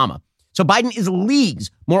under Obama. So Biden is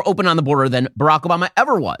leagues more open on the border than Barack Obama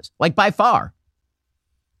ever was, like by far.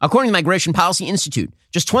 According to the Migration Policy Institute,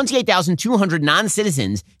 just 28,200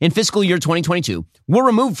 non-citizens in fiscal year 2022 were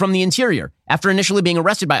removed from the interior after initially being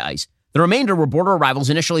arrested by ICE. The remainder were border arrivals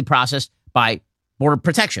initially processed by Border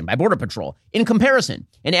Protection, by Border Patrol. In comparison,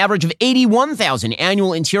 an average of 81,000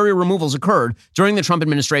 annual interior removals occurred during the Trump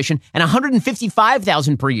administration and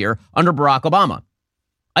 155,000 per year under Barack Obama.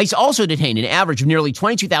 ICE also detained an average of nearly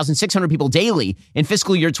 22,600 people daily in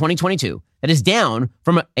fiscal year 2022. That is down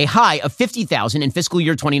from a high of 50,000 in fiscal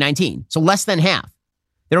year 2019, so less than half.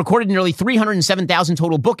 They recorded nearly 307,000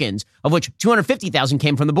 total book-ins, of which 250,000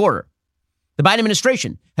 came from the border. The Biden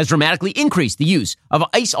administration has dramatically increased the use of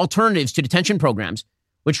ICE alternatives to detention programs,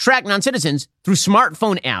 which track non-citizens through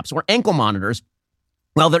smartphone apps or ankle monitors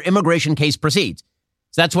while their immigration case proceeds.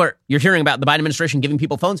 So that's what you're hearing about the Biden administration giving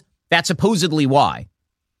people phones. That's supposedly why.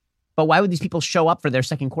 But why would these people show up for their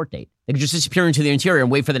second court date? They could just disappear into the interior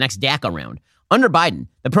and wait for the next DACA round. Under Biden,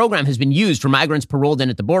 the program has been used for migrants paroled in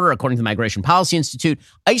at the border, according to the Migration Policy Institute.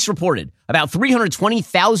 ICE reported about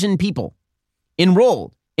 320,000 people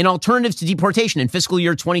enrolled in alternatives to deportation in fiscal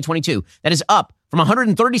year 2022. That is up from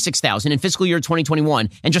 136,000 in fiscal year 2021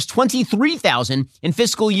 and just 23,000 in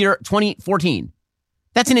fiscal year 2014.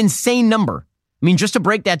 That's an insane number. I mean, just to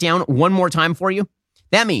break that down one more time for you,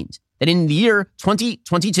 that means that in the year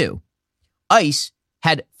 2022, ICE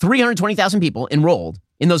had 320,000 people enrolled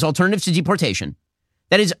in those alternatives to deportation.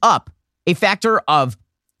 That is up a factor of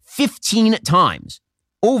 15 times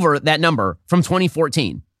over that number from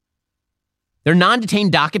 2014. Their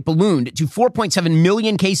non-detained docket ballooned to 4.7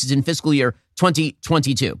 million cases in fiscal year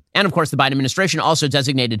 2022. And of course, the Biden administration also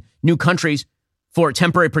designated new countries for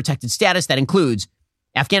temporary protected status. That includes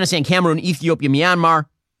Afghanistan, Cameroon, Ethiopia, Myanmar,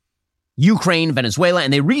 Ukraine, Venezuela,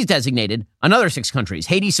 and they redesignated another 6 countries,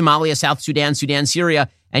 Haiti, Somalia, South Sudan, Syria,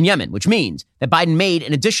 and Yemen, which means that Biden made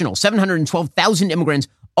an additional 712,000 immigrants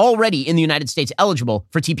already in the United States eligible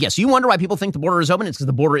for TPS. So you wonder why people think the border is open? It's because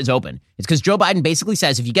the border is open. It's because Joe Biden basically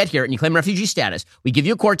says, if you get here and you claim refugee status, we give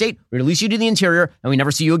you a court date, we release you to the interior, and we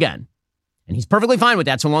never see you again. And he's perfectly fine with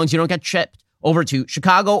that so long as you don't get shipped over to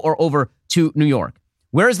Chicago or over to New York.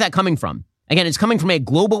 Where is that coming from? Again, it's coming from a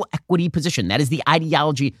global equity position. That is the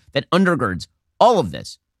ideology that undergirds all of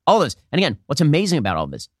this. And again, what's amazing about all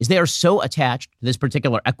of this is they are so attached to this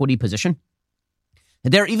particular equity position that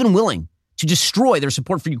they're even willing to destroy their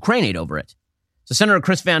support for Ukraine aid over it. So Senator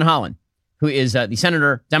Chris Van Hollen, who is the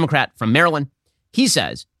senator Democrat from Maryland, he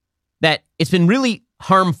says that it's been really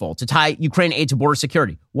harmful to tie Ukraine aid to border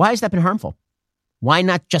security. Why has that been harmful? Why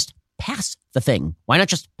not just pass the thing? Why not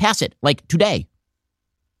just pass it like today?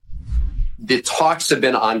 The talks have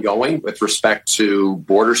been ongoing with respect to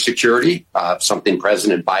border security, something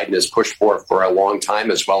President Biden has pushed for a long time,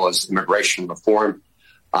 as well as immigration reform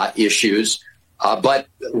issues. But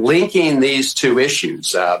linking these two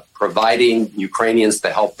issues, providing Ukrainians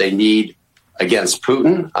the help they need against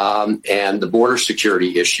Putin and the border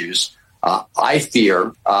security issues, I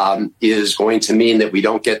fear is going to mean that we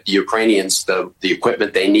don't get the Ukrainians the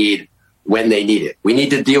equipment they need when they need it. We need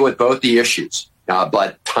to deal with both the issues.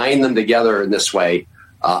 But tying them together in this way,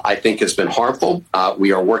 I think has been harmful.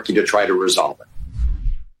 We are working to try to resolve it.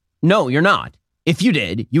 No, you're not. If you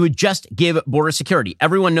did, you would just give border security.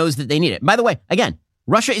 Everyone knows that they need it. By the way, again,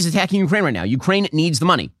 Russia is attacking Ukraine right now. Ukraine needs the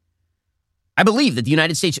money. I believe that the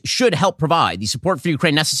United States should help provide the support for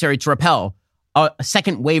Ukraine necessary to repel a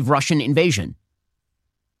second wave Russian invasion.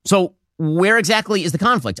 So where exactly is the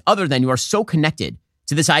conflict other than you are so connected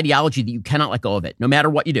to this ideology that you cannot let go of it, no matter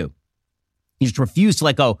what you do? You just refuse to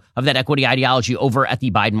let go of that equity ideology over at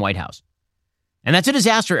the Biden White House. And that's a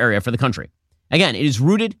disaster area for the country. Again, it is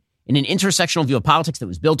rooted in an intersectional view of politics that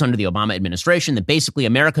was built under the Obama administration, that basically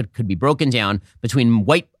America could be broken down between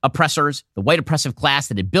white oppressors, the white oppressive class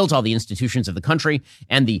that had built all the institutions of the country,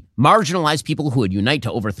 and the marginalized people who would unite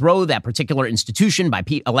to overthrow that particular institution by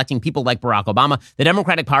electing people like Barack Obama. The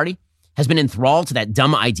Democratic Party has been enthralled to that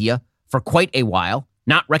dumb idea for quite a while,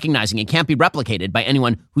 not recognizing it can't be replicated by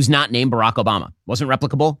anyone who's not named Barack Obama. Wasn't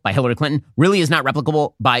replicable by Hillary Clinton, really is not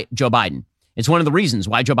replicable by Joe Biden. It's one of the reasons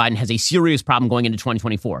why Joe Biden has a serious problem going into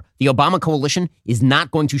 2024. The Obama coalition is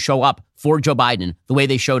not going to show up for Joe Biden the way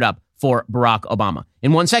they showed up for Barack Obama.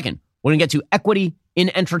 In 1 second, we're going to get to equity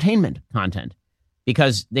in entertainment content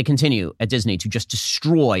because they continue at Disney to just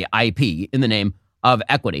destroy IP in the name of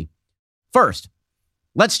equity. First,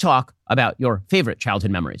 let's talk about your favorite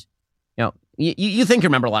childhood memories. You know, you think you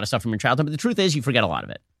remember a lot of stuff from your childhood, but the truth is you forget a lot of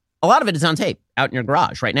it. A lot of it is on tape out in your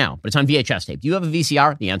garage right now, but it's on VHS tape. Do you have a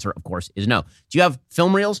VCR? The answer, of course, is no. Do you have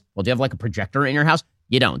film reels? Well, do you have like a projector in your house?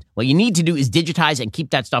 You don't. What you need to do is digitize and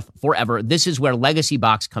keep that stuff forever. This is where Legacy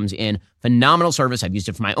Box comes in. Phenomenal service. I've used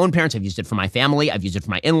it for my own parents. I've used it for my family. I've used it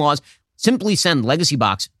for my in-laws. Simply send Legacy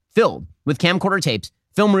Box filled with camcorder tapes,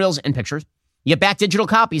 film reels, and pictures. You get back digital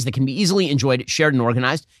copies that can be easily enjoyed, shared, and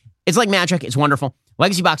organized. It's like magic. It's wonderful.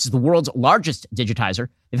 Legacy Box is the world's largest digitizer.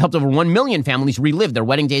 They've helped over 1 million families relive their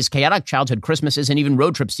wedding days, chaotic childhood Christmases, and even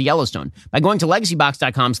road trips to Yellowstone. By going to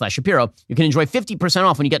legacybox.com/Shapiro, you can enjoy 50%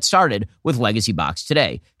 off when you get started with Legacy Box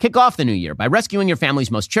today. Kick off the new year by rescuing your family's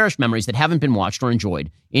most cherished memories that haven't been watched or enjoyed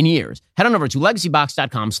in years. Head on over to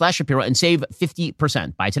legacybox.com/Shapiro and save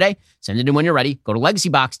 50%. Buy today. Send it in when you're ready. Go to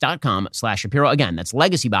legacybox.com/Shapiro. Again, that's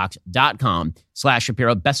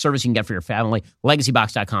legacybox.com/Shapiro. Best service you can get for your family.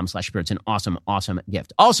 Legacybox.com/Shapiro. It's an awesome, awesome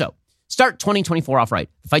gift. Also, start 2024 off right.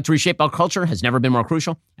 The fight to reshape our culture has never been more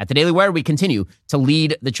crucial. At the Daily Wire, we continue to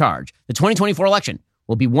lead the charge. The 2024 election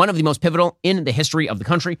will be one of the most pivotal in the history of the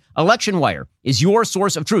country. Election Wire is your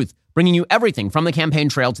source of truth, bringing you everything from the campaign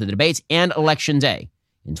trail to the debates and Election Day.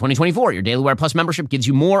 In 2024, your Daily Wire Plus membership gives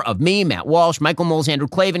you more of me, Matt Walsh, Michael Moles, Andrew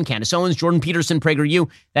Klavan, Candace Owens, Jordan Peterson, PragerU.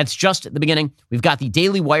 That's just the beginning. We've got the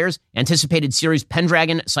Daily Wire's anticipated series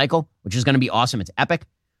Pendragon Cycle, which is going to be awesome. It's epic.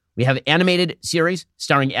 We have animated series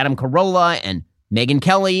starring Adam Carolla and Megyn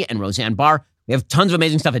Kelly and Roseanne Barr. We have tons of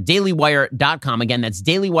amazing stuff at dailywire.com. Again, that's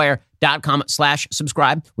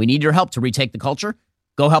dailywire.com/subscribe. We need your help to retake the culture.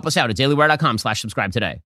 Go help us out at dailywire.com/subscribe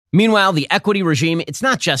today. Meanwhile, the equity regime, it's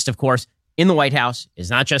not just, of course, in the White House. It's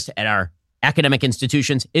not just at our academic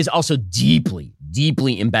institutions. It is also deeply,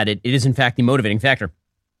 deeply embedded. It is, in fact, the motivating factor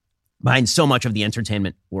behind so much of the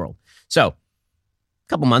entertainment world. So, a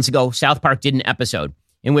couple months ago, South Park did an episode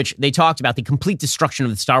in which they talked about the complete destruction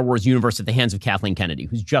of the Star Wars universe at the hands of Kathleen Kennedy,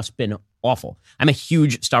 who's just been awful. I'm a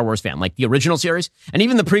huge Star Wars fan, like the original series and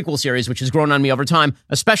even the prequel series, which has grown on me over time,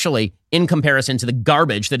 especially in comparison to the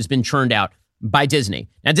garbage that has been churned out by Disney.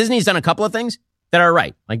 Now, Disney's done a couple of things that are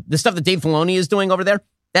right. Like the stuff that Dave Filoni is doing over there,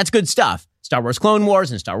 that's good stuff. Star Wars Clone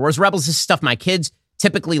Wars and Star Wars Rebels is stuff my kids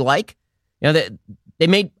typically like. You know, they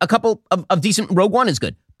made a couple of decent. Rogue One is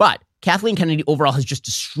good. But Kathleen Kennedy overall has just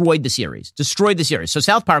destroyed the series. So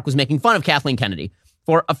South Park was making fun of Kathleen Kennedy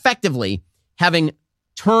for effectively having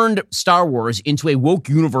turned Star Wars into a woke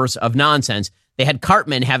universe of nonsense. They had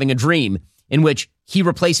Cartman having a dream in which he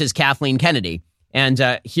replaces Kathleen Kennedy.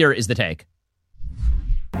 And here is the take.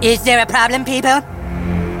 Is there a problem, people?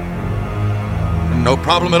 No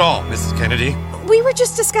problem at all, Mrs. Kennedy. We were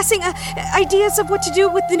just discussing ideas of what to do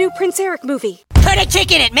with the new Prince Eric movie. Put a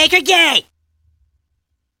chick in it, make her gay!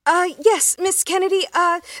 Yes, Miss Kennedy,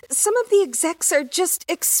 some of the execs are just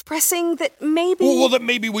expressing that maybe... Well, that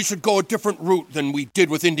maybe we should go a different route than we did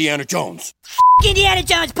with Indiana Jones. Indiana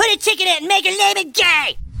Jones, put a chick in it and make her name it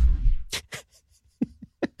gay!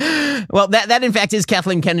 Well, that in fact is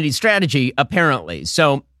Kathleen Kennedy's strategy, apparently.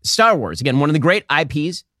 So Star Wars, again, one of the great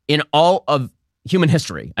IPs in all of human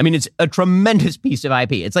history. I mean, it's a tremendous piece of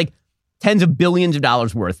IP. It's like tens of billions of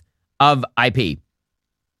dollars worth of IP.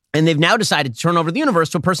 And they've now decided to turn over the universe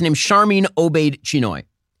to a person named Sharmeen Obaid-Chinoy.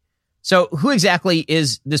 So who exactly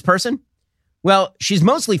is this person? Well, she's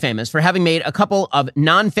mostly famous for having made a couple of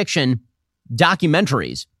nonfiction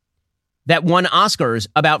documentaries that won Oscars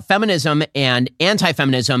about feminism and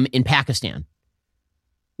anti-feminism in Pakistan.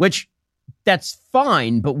 Which, that's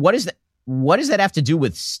fine, but what does that have to do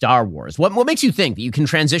with Star Wars? What makes you think that you can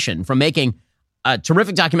transition from making a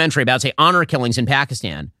terrific documentary about, say, honor killings in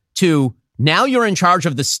Pakistan to now you're in charge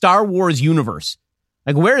of the Star Wars universe?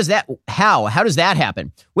 Like, where is that? How does that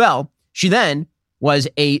happen? Well, she then was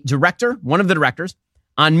a director, one of the directors,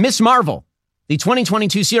 on Miss Marvel, the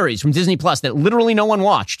 2022 series from Disney Plus that literally no one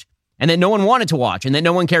watched and that no one wanted to watch and that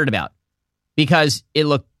no one cared about because it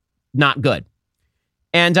looked not good.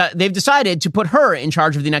 And they've decided to put her in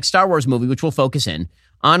charge of the next Star Wars movie, which will focus in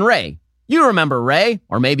on Rey. You remember Rey,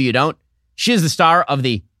 or maybe you don't. She is the star of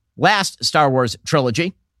the last Star Wars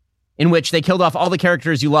trilogy, in which they killed off all the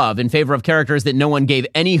characters you love in favor of characters that no one gave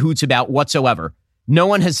any hoots about whatsoever. No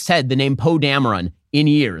one has said the name Poe Dameron in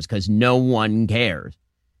years because no one cares.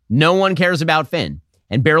 No one cares about Finn,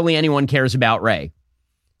 and barely anyone cares about Rey.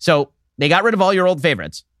 So they got rid of all your old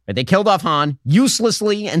favorites. They killed off Han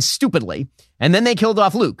uselessly and stupidly, and then they killed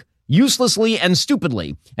off Luke uselessly and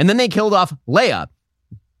stupidly, and then they killed off Leia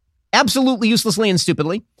absolutely uselessly and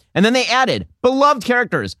stupidly, and then they added beloved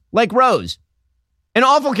characters like Rose, an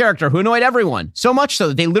awful character who annoyed everyone, so much so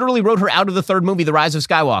that they literally wrote her out of the third movie, The Rise of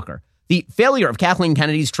Skywalker. The failure of Kathleen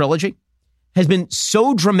Kennedy's trilogy has been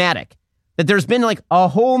so dramatic that there's been like a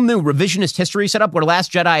whole new revisionist history set up where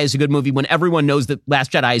Last Jedi is a good movie when everyone knows that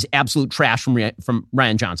Last Jedi is absolute trash from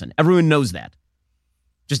Rian Johnson. Everyone knows that.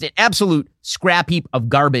 Just an absolute scrap heap of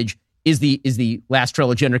garbage is the last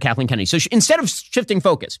trilogy under Kathleen Kennedy. So instead of shifting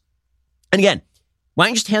focus, and again, why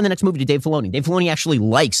don't you just hand the next movie to Dave Filoni? Dave Filoni actually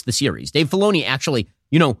likes the series. Dave Filoni actually,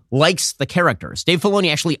 likes the characters. Dave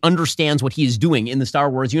Filoni actually understands what he is doing in the Star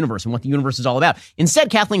Wars universe and what the universe is all about. Instead,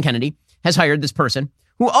 Kathleen Kennedy has hired this person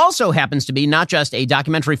who also happens to be not just a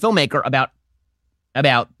documentary filmmaker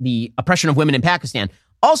about the oppression of women in Pakistan.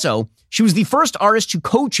 Also, she was the first artist to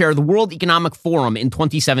co-chair the World Economic Forum in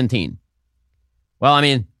 2017. Well, I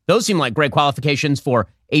mean, those seem like great qualifications for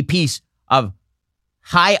a piece of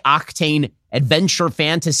high-octane adventure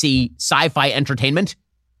fantasy sci-fi entertainment.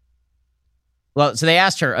 Well, so they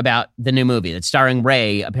asked her about the new movie that's starring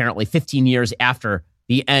Rey, apparently 15 years after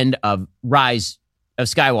the end of Rise of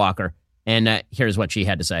Skywalker. And here's what she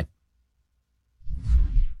had to say.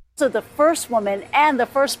 So the first woman and the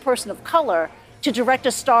first person of color to direct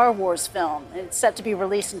a Star Wars film. It's set to be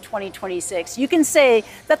released in 2026. You can say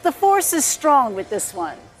that the force is strong with this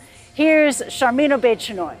one. Here's Sharmeen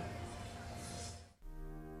Obaid-Chinoy.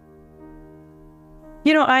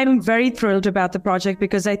 I'm very thrilled about the project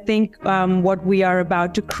because I think what we are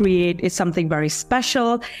about to create is something very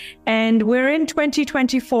special. And we're in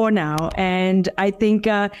 2024 now. And I think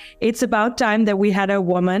it's about time that we had a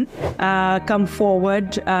woman come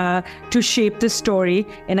forward to shape the story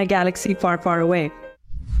in a galaxy far, far away.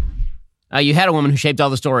 You had a woman who shaped all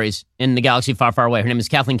the stories in the galaxy far, far away. Her name is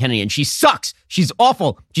Kathleen Kennedy, and she sucks. She's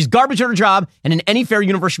awful. She's garbage at her job. And in any fair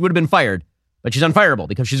universe, she would have been fired. But she's unfireable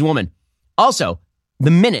because she's a woman. Also, the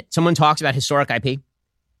minute someone talks about historic IP,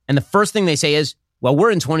 and the first thing they say is, well, we're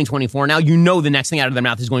in 2024 now, the next thing out of their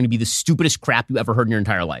mouth is going to be the stupidest crap you ever heard in your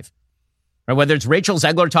entire life. Or whether it's Rachel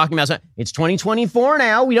Zegler talking about something, it's 2024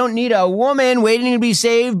 now. We don't need a woman waiting to be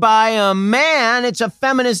saved by a man. It's a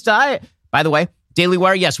feminist diet. By the way, Daily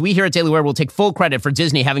Wire, yes, we here at Daily Wire will take full credit for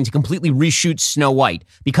Disney having to completely reshoot Snow White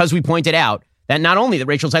because we pointed out that not only that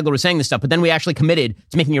Rachel Zegler was saying this stuff, but then we actually committed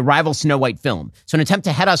to making a rival Snow White film. So in an attempt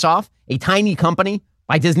to head us off, a tiny company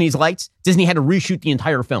by Disney's lights, Disney had to reshoot the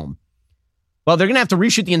entire film. Well, they're going to have to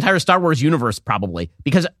reshoot the entire Star Wars universe probably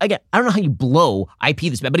because, again, I don't know how you blow IP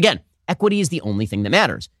this bad. But again, equity is the only thing that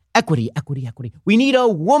matters. Equity, equity, equity. We need a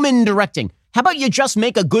woman directing. How about you just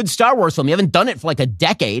make a good Star Wars film? You haven't done it for like a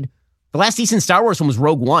decade. The last decent Star Wars film was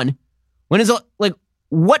Rogue One. When is it, like,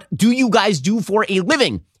 what do you guys do for a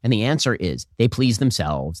living? And the answer is they please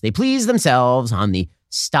themselves. They please themselves on the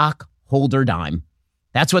stockholder dime.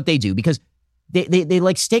 That's what they do because they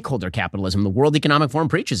like stakeholder capitalism. The World Economic Forum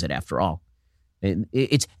preaches it, after all.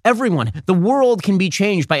 It's everyone. The world can be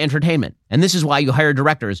changed by entertainment. And this is why you hire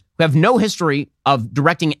directors who have no history of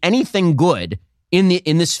directing anything good in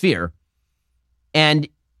this sphere and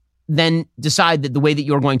then decide that the way that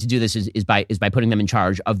you're going to do this is by putting them in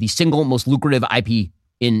charge of the single most lucrative IP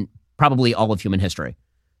in probably all of human history.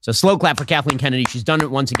 So slow clap for Kathleen Kennedy. She's done it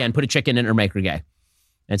once again. Put a chicken in her, make her gay.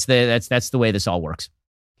 That's the way this all works.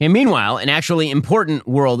 And meanwhile, in actually important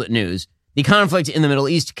world news, the conflict in the Middle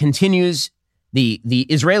East continues. The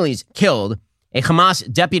Israelis killed a Hamas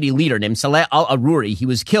deputy leader named Saleh al-Aruri. He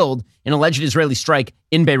was killed in an alleged Israeli strike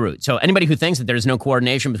in Beirut. So anybody who thinks that there's no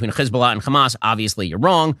coordination between Hezbollah and Hamas, obviously you're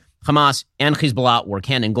wrong. Hamas and Hezbollah work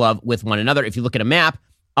hand in glove with one another. If you look at a map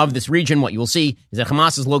of this region, what you will see is that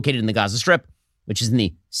Hamas is located in the Gaza Strip, which is in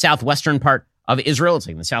the southwestern part of Israel. It's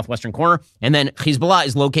like in the southwestern corner. And then Hezbollah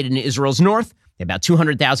is located in Israel's north. They have about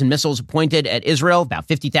 200,000 missiles pointed at Israel. About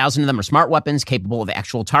 50,000 of them are smart weapons capable of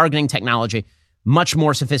actual targeting technology. Much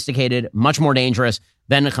more sophisticated, much more dangerous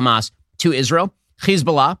than Hamas to Israel.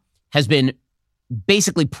 Hezbollah has been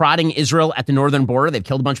basically prodding Israel at the northern border. They've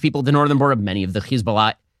killed a bunch of people at the northern border. Many of the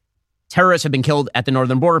Hezbollah terrorists have been killed at the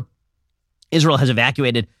northern border. Israel has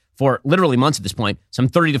evacuated for literally months at this point, some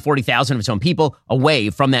 30 to 40,000 of its own people away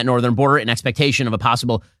from that northern border in expectation of a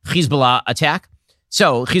possible Hezbollah attack.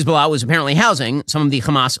 So Hezbollah was apparently housing some of the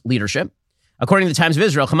Hamas leadership. According to the Times of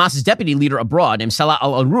Israel, Hamas's deputy leader abroad, named Salah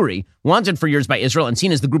al-Aruri, wanted for years by Israel and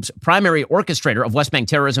seen as the group's primary orchestrator of West Bank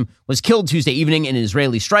terrorism, was killed Tuesday evening in an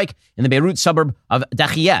Israeli strike in the Beirut suburb of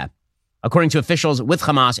Dakhiyeh, according to officials with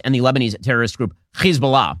Hamas and the Lebanese terrorist group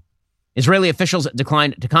Hezbollah. Israeli officials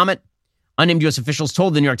declined to comment. Unnamed U.S. officials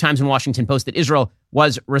told the New York Times and Washington Post that Israel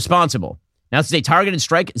was responsible. Now, this is a targeted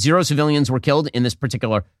strike. 0 civilians were killed in this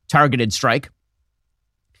particular targeted strike.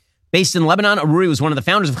 Based in Lebanon, Aruri was one of the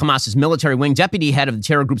founders of Hamas's military wing, deputy head of the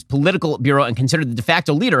terror group's political bureau, and considered the de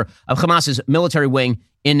facto leader of Hamas's military wing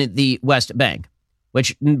in the West Bank,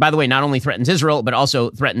 which, by the way, not only threatens Israel, but also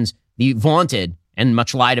threatens the vaunted and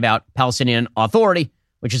much lied about Palestinian Authority,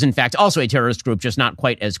 which is in fact also a terrorist group, just not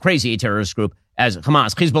quite as crazy a terrorist group as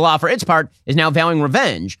Hamas. Hezbollah, for its part, is now vowing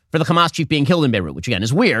revenge for the Hamas chief being killed in Beirut, which again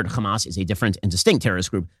is weird. Hamas is a different and distinct terrorist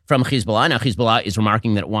group from Hezbollah. Now Hezbollah is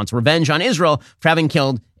remarking that it wants revenge on Israel for having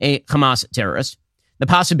killed a Hamas terrorist. The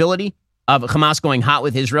possibility of Hamas going hot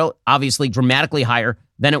with Israel, obviously dramatically higher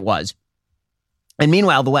than it was. And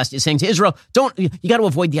meanwhile, the West is saying to Israel, you got to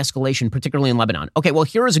avoid the escalation, particularly in Lebanon. Okay, well,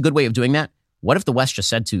 here is a good way of doing that. What if the West just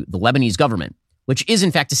said to the Lebanese government, which is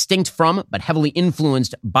in fact distinct from, but heavily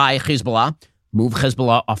influenced by Hezbollah, move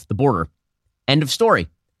Hezbollah off the border. End of story.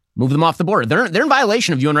 Move them off the border. They're in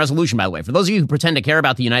violation of UN resolution, by the way. For those of you who pretend to care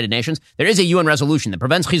about the United Nations, there is a UN resolution that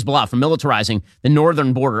prevents Hezbollah from militarizing the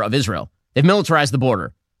northern border of Israel. They've militarized the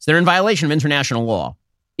border. So they're in violation of international law,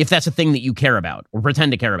 if that's a thing that you care about or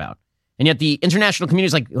pretend to care about. And yet the international community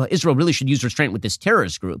is like, well, Israel really should use restraint with this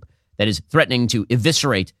terrorist group that is threatening to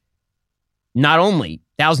eviscerate not only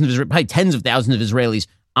thousands of, probably tens of thousands of Israelis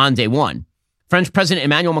on day one. French President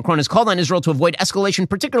Emmanuel Macron has called on Israel to avoid escalation,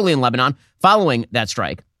 particularly in Lebanon, following that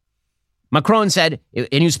strike. Macron said, and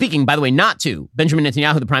he was speaking, by the way, not to Benjamin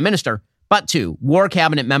Netanyahu, the prime minister, but to war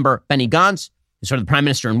cabinet member Benny Gantz, who's sort of the prime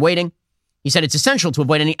minister in waiting. He said it's essential to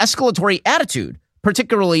avoid any escalatory attitude,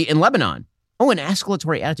 particularly in Lebanon. Oh, an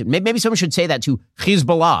escalatory attitude. Maybe someone should say that to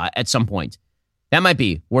Hezbollah at some point. That might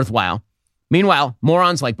be worthwhile. Meanwhile,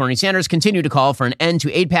 morons like Bernie Sanders continue to call for an end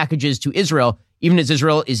to aid packages to Israel, even as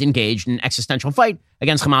Israel is engaged in an existential fight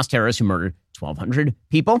against Hamas terrorists who murdered 1,200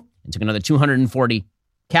 people and took another 240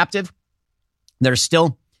 captive. There's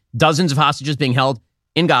still dozens of hostages being held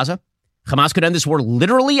in Gaza. Hamas could end this war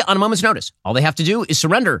literally on a moment's notice. All they have to do is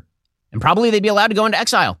surrender, and probably they'd be allowed to go into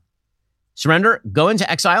exile. Surrender, go into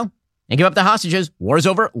exile, and give up the hostages. War is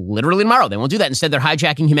over literally tomorrow. They won't do that. Instead, they're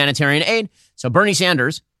hijacking humanitarian aid. So Bernie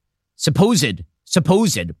Sanders' supposed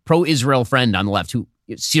supposed pro-Israel friend on the left, who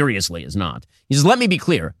seriously is not. He says, let me be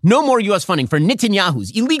clear. No more U.S. funding for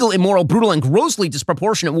Netanyahu's illegal, immoral, brutal, and grossly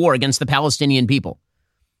disproportionate war against the Palestinian people.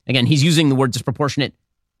 Again, he's using the word disproportionate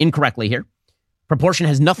incorrectly here. Proportion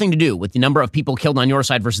has nothing to do with the number of people killed on your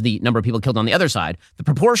side versus the number of people killed on the other side. The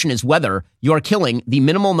proportion is whether you are killing the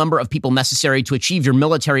minimal number of people necessary to achieve your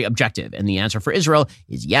military objective. And the answer for Israel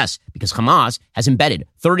is yes, because Hamas has embedded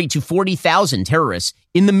 30 to 40,000 terrorists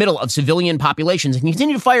in the middle of civilian populations and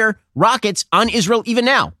continue to fire rockets on Israel even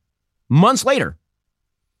now, months later.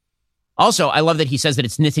 Also, I love that he says that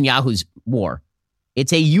it's Netanyahu's war.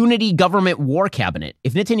 It's a unity government war cabinet.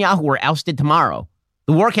 If Netanyahu were ousted tomorrow,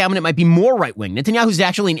 the war cabinet might be more right-wing. Netanyahu's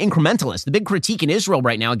actually an incrementalist. The big critique in Israel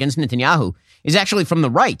right now against Netanyahu is actually from the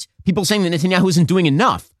right. People saying that Netanyahu isn't doing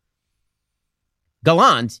enough.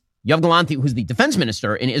 Yoav Gallant, who's the defense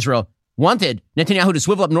minister in Israel, wanted Netanyahu to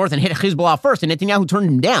swivel up north and hit Hezbollah first, and Netanyahu turned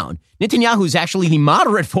him down. Netanyahu is actually the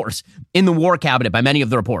moderate force in the war cabinet by many of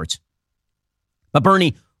the reports. But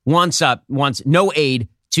Bernie wants no aid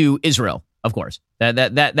to Israel, of course.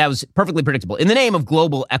 That was perfectly predictable. In the name of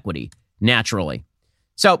global equity, naturally.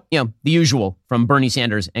 So, the usual from Bernie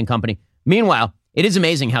Sanders and company. Meanwhile, it is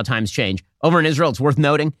amazing how times change. Over in Israel, it's worth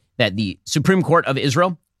noting that the Supreme Court of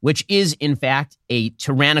Israel, which is, in fact, a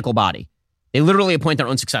tyrannical body, they literally appoint their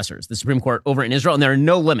own successors, the Supreme Court over in Israel, and there are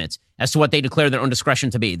no limits as to what they declare their own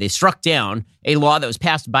discretion to be. They struck down a law that was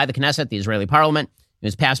passed by the Knesset, the Israeli parliament. It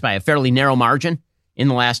was passed by a fairly narrow margin in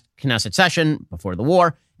the last Knesset session before the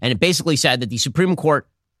war, and it basically said that the Supreme Court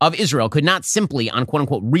of Israel could not simply, on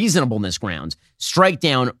quote-unquote reasonableness grounds, strike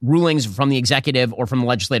down rulings from the executive or from the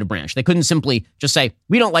legislative branch. They couldn't simply just say,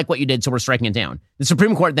 we don't like what you did, so we're striking it down. The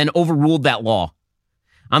Supreme Court then overruled that law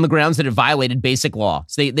on the grounds that it violated basic law.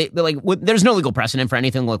 So there's no legal precedent for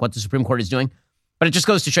anything like what the Supreme Court is doing, but it just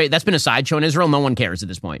goes to show you that's been a sideshow in Israel. No one cares at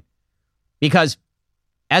this point. Because,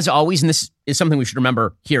 as always, and this is something we should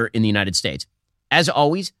remember here in the United States, as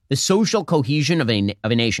always, the social cohesion of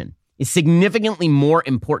a nation is significantly more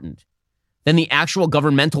important than the actual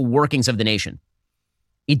governmental workings of the nation.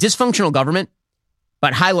 A dysfunctional government,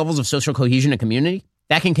 but high levels of social cohesion and community,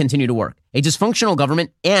 that can continue to work. A dysfunctional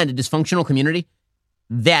government and a dysfunctional community,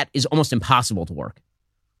 that is almost impossible to work.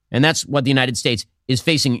 And that's what the United States is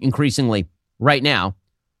facing increasingly right now,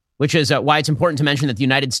 which is why it's important to mention that the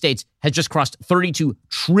United States has just crossed $32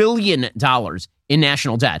 trillion in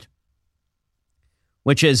national debt,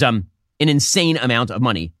 which is an insane amount of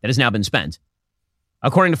money that has now been spent.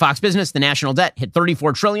 According to Fox Business, the national debt hit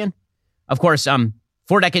 $34 trillion. Of course,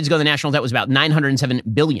 4 decades ago, the national debt was about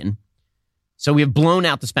 $907 billion. So we have blown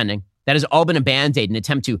out the spending. That has all been a Band-Aid, an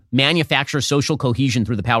attempt to manufacture social cohesion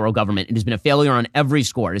through the power of government. It has been a failure on every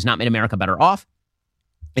score. It has not made America better off.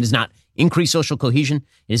 It has not increased social cohesion.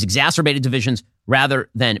 It has exacerbated divisions rather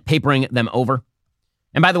than papering them over.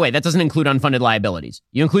 And by the way, that doesn't include unfunded liabilities.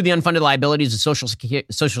 You include the unfunded liabilities of Social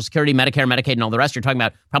Security, Medicare, Medicaid, and all the rest, you're talking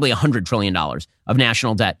about probably $100 trillion of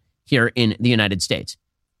national debt here in the United States,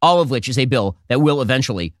 all of which is a bill that will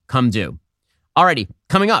eventually come due. Alrighty,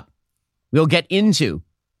 coming up, we'll get into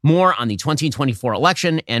more on the 2024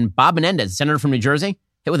 election, and Bob Menendez, senator from New Jersey,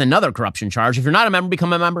 hit with another corruption charge. If you're not a member,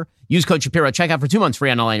 become a member. Use code Shapiro at checkout for 2 months free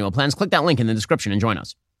on all annual plans. Click that link in the description and join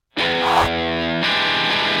us.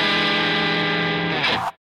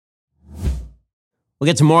 We'll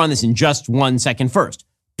get to more on this in just 1 second. First,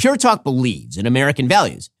 Pure Talk believes in American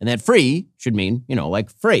values, and that free should mean, like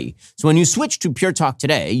free. So when you switch to Pure Talk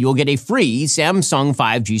today, you'll get a free Samsung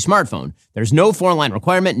 5G smartphone. There's no foreign line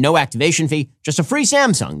requirement, no activation fee, just a free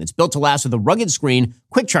Samsung that's built to last with a rugged screen,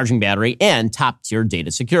 quick charging battery, and top-tier data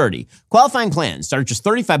security. Qualifying plans start at just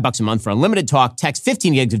 $35 a month for unlimited talk, text,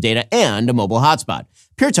 15 gigs of data, and a mobile hotspot.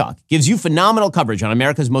 Pure Talk gives you phenomenal coverage on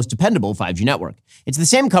America's most dependable 5G network. It's the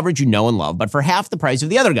same coverage you know and love, but for half the price of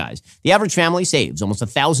the other guys. The average family saves almost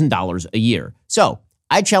 $1,000 a year. So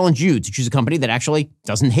I challenge you to choose a company that actually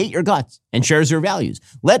doesn't hate your guts and shares your values.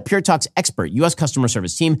 Let Pure Talk's expert U.S. customer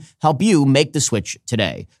service team help you make the switch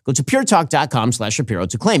today. Go to puretalk.com/Shapiro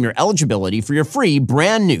to claim your eligibility for your free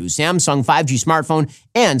brand new Samsung 5G smartphone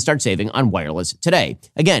and start saving on wireless today.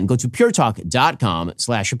 Again, go to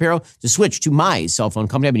puretalk.com/Shapiro to switch to my cell phone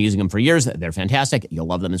company. I've been using them for years. They're fantastic. You'll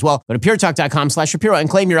love them as well. Go to puretalk.com/Shapiro and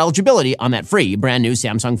claim your eligibility on that free brand new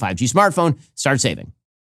Samsung 5G smartphone. Start saving.